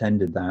past have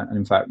attended that. And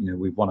in fact,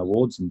 we've won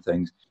awards and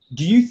things.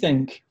 Do you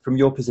think, from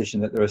your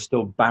position, that there are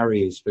still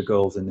barriers for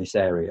girls in this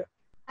area?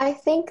 I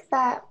think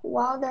that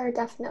while there are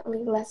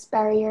definitely less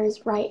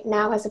barriers right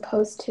now as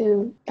opposed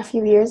to a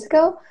few years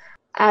ago,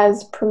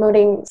 as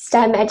promoting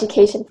STEM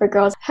education for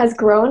girls has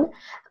grown,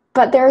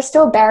 but there are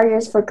still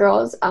barriers for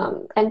girls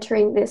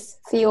entering this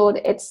field.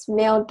 It's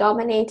male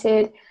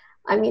dominated.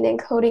 I mean, in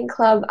coding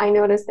club, I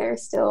noticed there are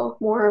still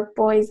more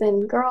boys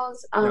than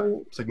girls.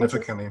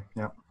 Significantly,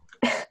 yeah.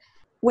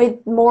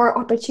 With more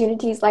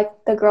opportunities like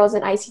the Girls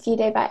in ICT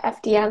Day by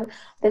FDM,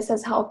 this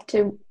has helped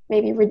to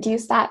maybe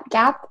reduce that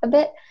gap a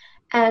bit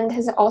and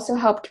has also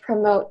helped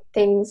promote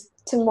things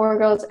to more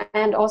girls,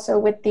 and also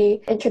with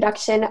the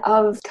introduction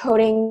of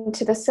coding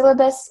to the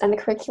syllabus and the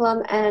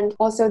curriculum, and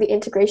also the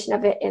integration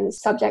of it in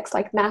subjects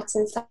like maths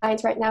and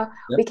science right now,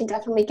 we can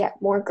definitely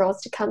get more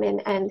girls to come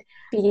in and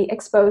be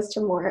exposed to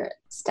more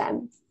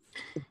STEM.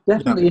 It's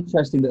definitely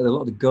interesting that a lot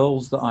of the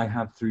girls that I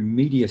have through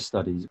media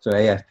studies, so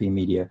AFP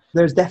media,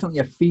 there's definitely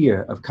a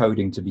fear of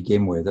coding to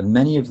begin with. And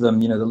many of them,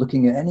 they're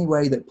looking at any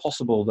way that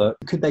possible that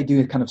could they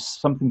do kind of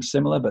something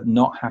similar but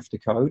not have to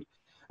code.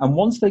 And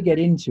once they get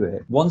into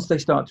it, once they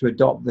start to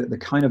adopt the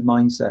kind of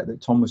mindset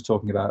that Tom was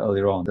talking about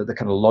earlier on, that the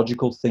kind of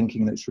logical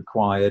thinking that's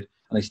required,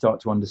 and they start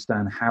to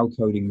understand how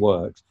coding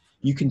works,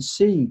 you can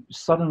see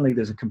suddenly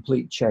there's a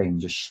complete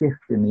change, a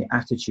shift in the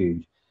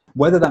attitude.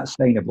 Whether that's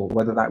sustainable,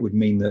 whether that would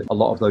mean that a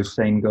lot of those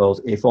same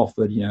girls, if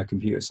offered, a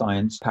computer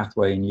science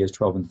pathway in years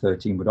 12 and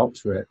 13 would opt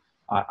for it,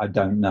 I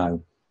don't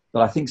know.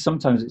 But I think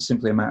sometimes it's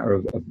simply a matter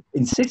of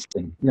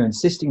insisting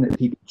that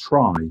people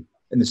try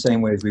in the same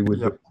way as we would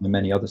with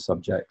many other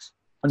subjects.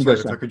 Sorry,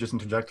 if I could just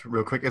interject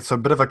real quick. It's a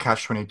bit of a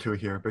catch-22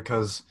 here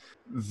because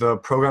the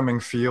programming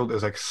field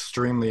is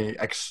extremely,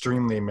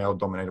 extremely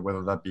male-dominated,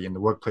 whether that be in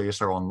the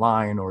workplace or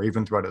online or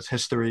even throughout its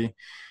history.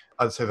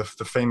 I'd say the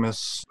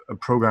famous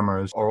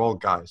programmers are all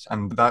guys,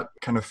 and that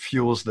kind of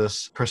fuels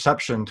this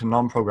perception to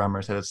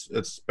non-programmers that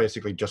it's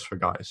basically just for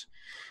guys.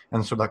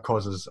 And so that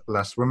causes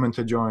less women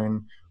to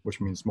join, which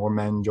means more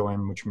men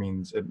join, which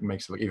means it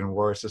makes it even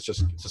worse. It's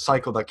a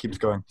cycle that keeps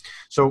going.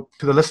 So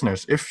to the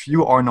listeners, if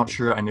you are not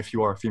sure and if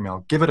you are a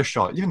female, give it a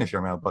shot, even if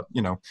you're male, but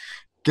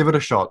give it a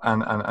shot.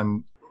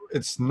 And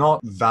it's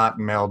not that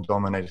male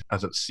dominated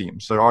as it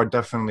seems. There are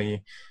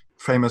definitely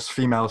famous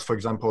females, for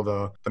example,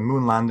 the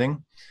moon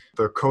landing,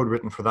 the code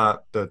written for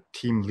that, the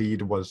team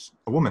lead was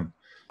a woman.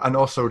 And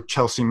also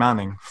Chelsea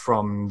Manning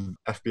from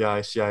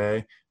FBI,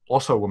 CIA,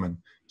 also a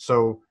woman.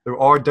 So there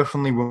are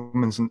definitely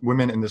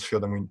women in this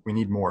field, and we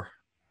need more.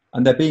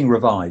 And they're being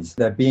revised.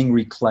 They're being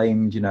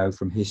reclaimed,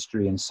 from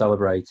history and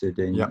celebrated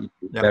in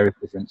various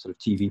different sort of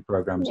TV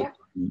programs. Yeah.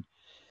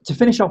 To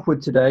finish off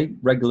with today,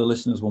 regular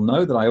listeners will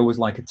know that I always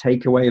like a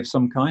takeaway of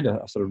some kind,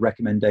 a sort of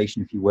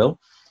recommendation, if you will.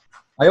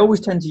 I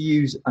always tend to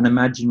use an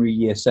imaginary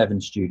Year 7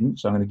 student.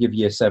 So I'm going to give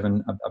Year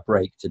 7 a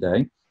break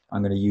today.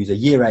 I'm going to use a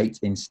Year 8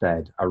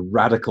 instead, a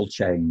radical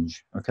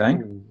change. Okay.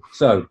 Ooh.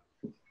 So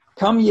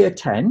come Year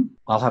 10,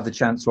 I'll have the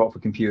chance to opt for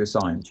computer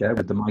science,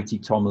 with the mighty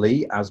Tom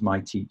Lee as my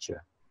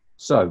teacher.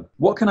 So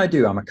what can I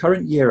do? I'm a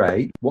current Year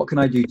 8. What can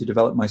I do to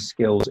develop my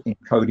skills in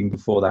coding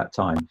before that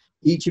time?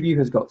 Each of you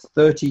has got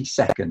 30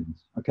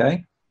 seconds.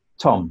 Okay.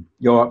 Tom,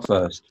 you're up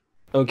first.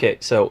 Okay.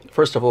 So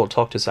first of all,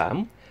 talk to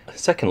Sam.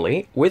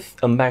 Secondly, with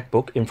a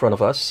MacBook in front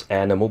of us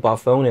and a mobile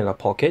phone in our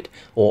pocket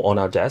or on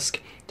our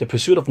desk, the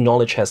pursuit of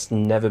knowledge has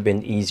never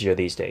been easier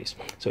these days.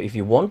 So if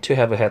you want to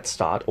have a head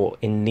start or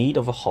in need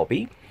of a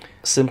hobby,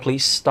 simply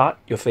start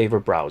your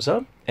favorite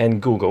browser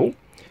and Google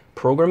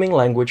programming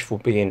language for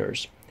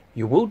beginners.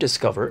 You will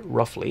discover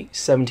roughly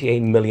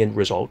 78 million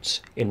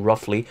results in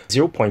roughly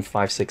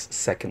 0.56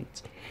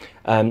 seconds.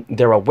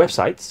 There are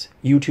websites,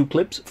 YouTube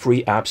clips,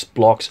 free apps,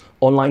 blogs,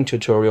 online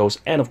tutorials,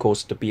 and of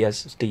course the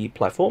BSD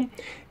platform.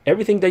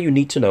 Everything that you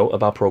need to know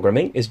about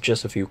programming is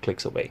just a few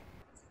clicks away.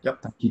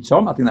 Yep. Thank you,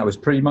 Tom. I think that was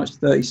pretty much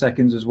 30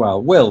 seconds as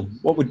well. Will,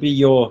 what would be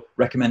your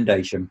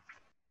recommendation?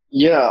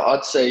 Yeah,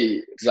 I'd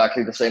say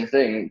exactly the same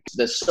thing.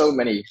 There's so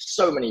many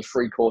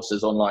free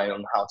courses online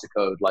on how to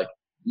code, like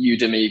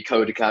Udemy,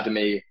 Code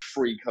Academy,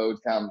 Free Code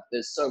Camp.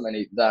 There's so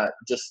many that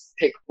just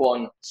pick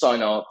one,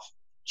 sign up,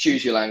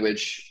 choose your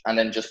language, and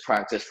then just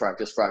practice.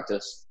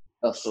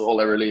 That's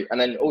all I really, and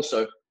then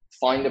also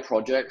find a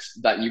project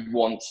that you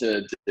want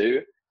to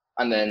do,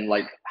 and then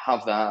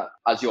have that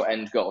as your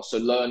end goal. So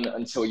learn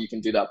until you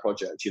can do that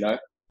project,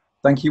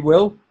 Thank you,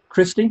 Will.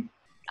 Kristy?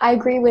 I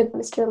agree with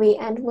Mr. Lee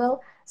and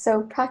Will.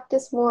 So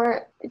practice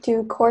more,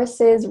 do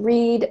courses,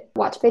 read,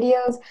 watch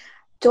videos,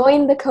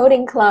 join the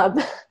coding club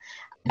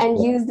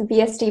and use the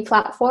BSD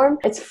platform.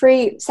 It's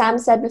free. Sam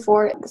said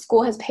before, the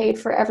school has paid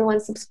for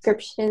everyone's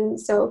subscription,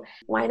 so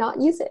why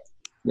not use it?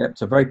 Yeah,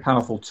 it's a very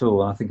powerful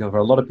tool. I think for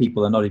a lot of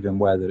people are not even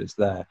aware that it's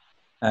there.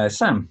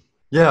 Sam?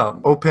 Yeah,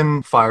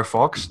 open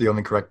Firefox, the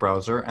only correct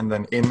browser, and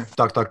then in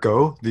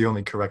DuckDuckGo, the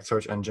only correct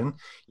search engine,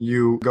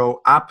 you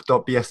go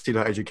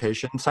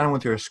app.bsd.education, sign in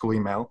with your school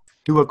email,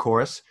 do a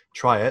course,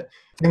 try it,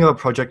 think of a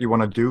project you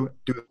want to do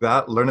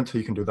that, learn it till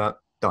you can do that,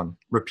 done.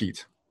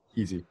 Repeat.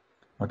 Easy.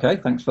 Okay,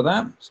 thanks for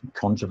that. Some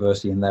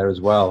controversy in there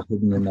as well,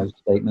 hidden in those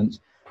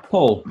statements.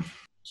 Paul?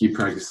 Keep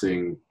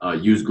practicing.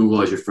 Use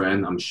Google as your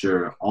friend. I'm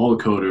sure all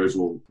coders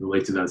will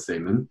relate to that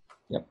statement.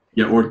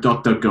 Yeah, or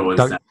DuckDuckGo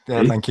instead.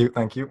 Yeah, thank you.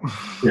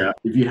 Yeah,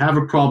 if you have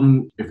a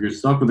problem, if you're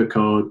stuck with the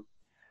code,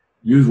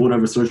 use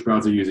whatever search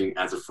browser you're using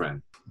as a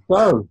friend.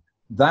 So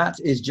that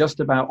is just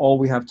about all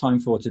we have time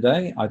for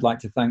today. I'd like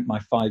to thank my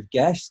 5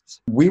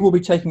 guests. We will be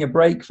taking a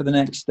break for the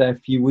next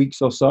few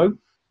weeks or so.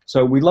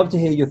 So we'd love to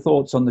hear your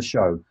thoughts on the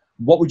show.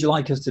 What would you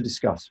like us to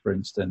discuss, for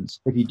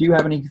instance? If you do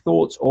have any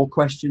thoughts or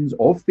questions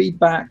or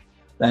feedback,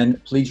 then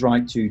please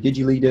write to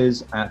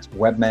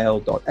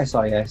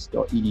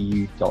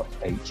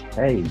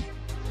digileaders@webmail.sis.edu.hk.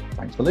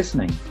 Thanks for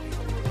listening.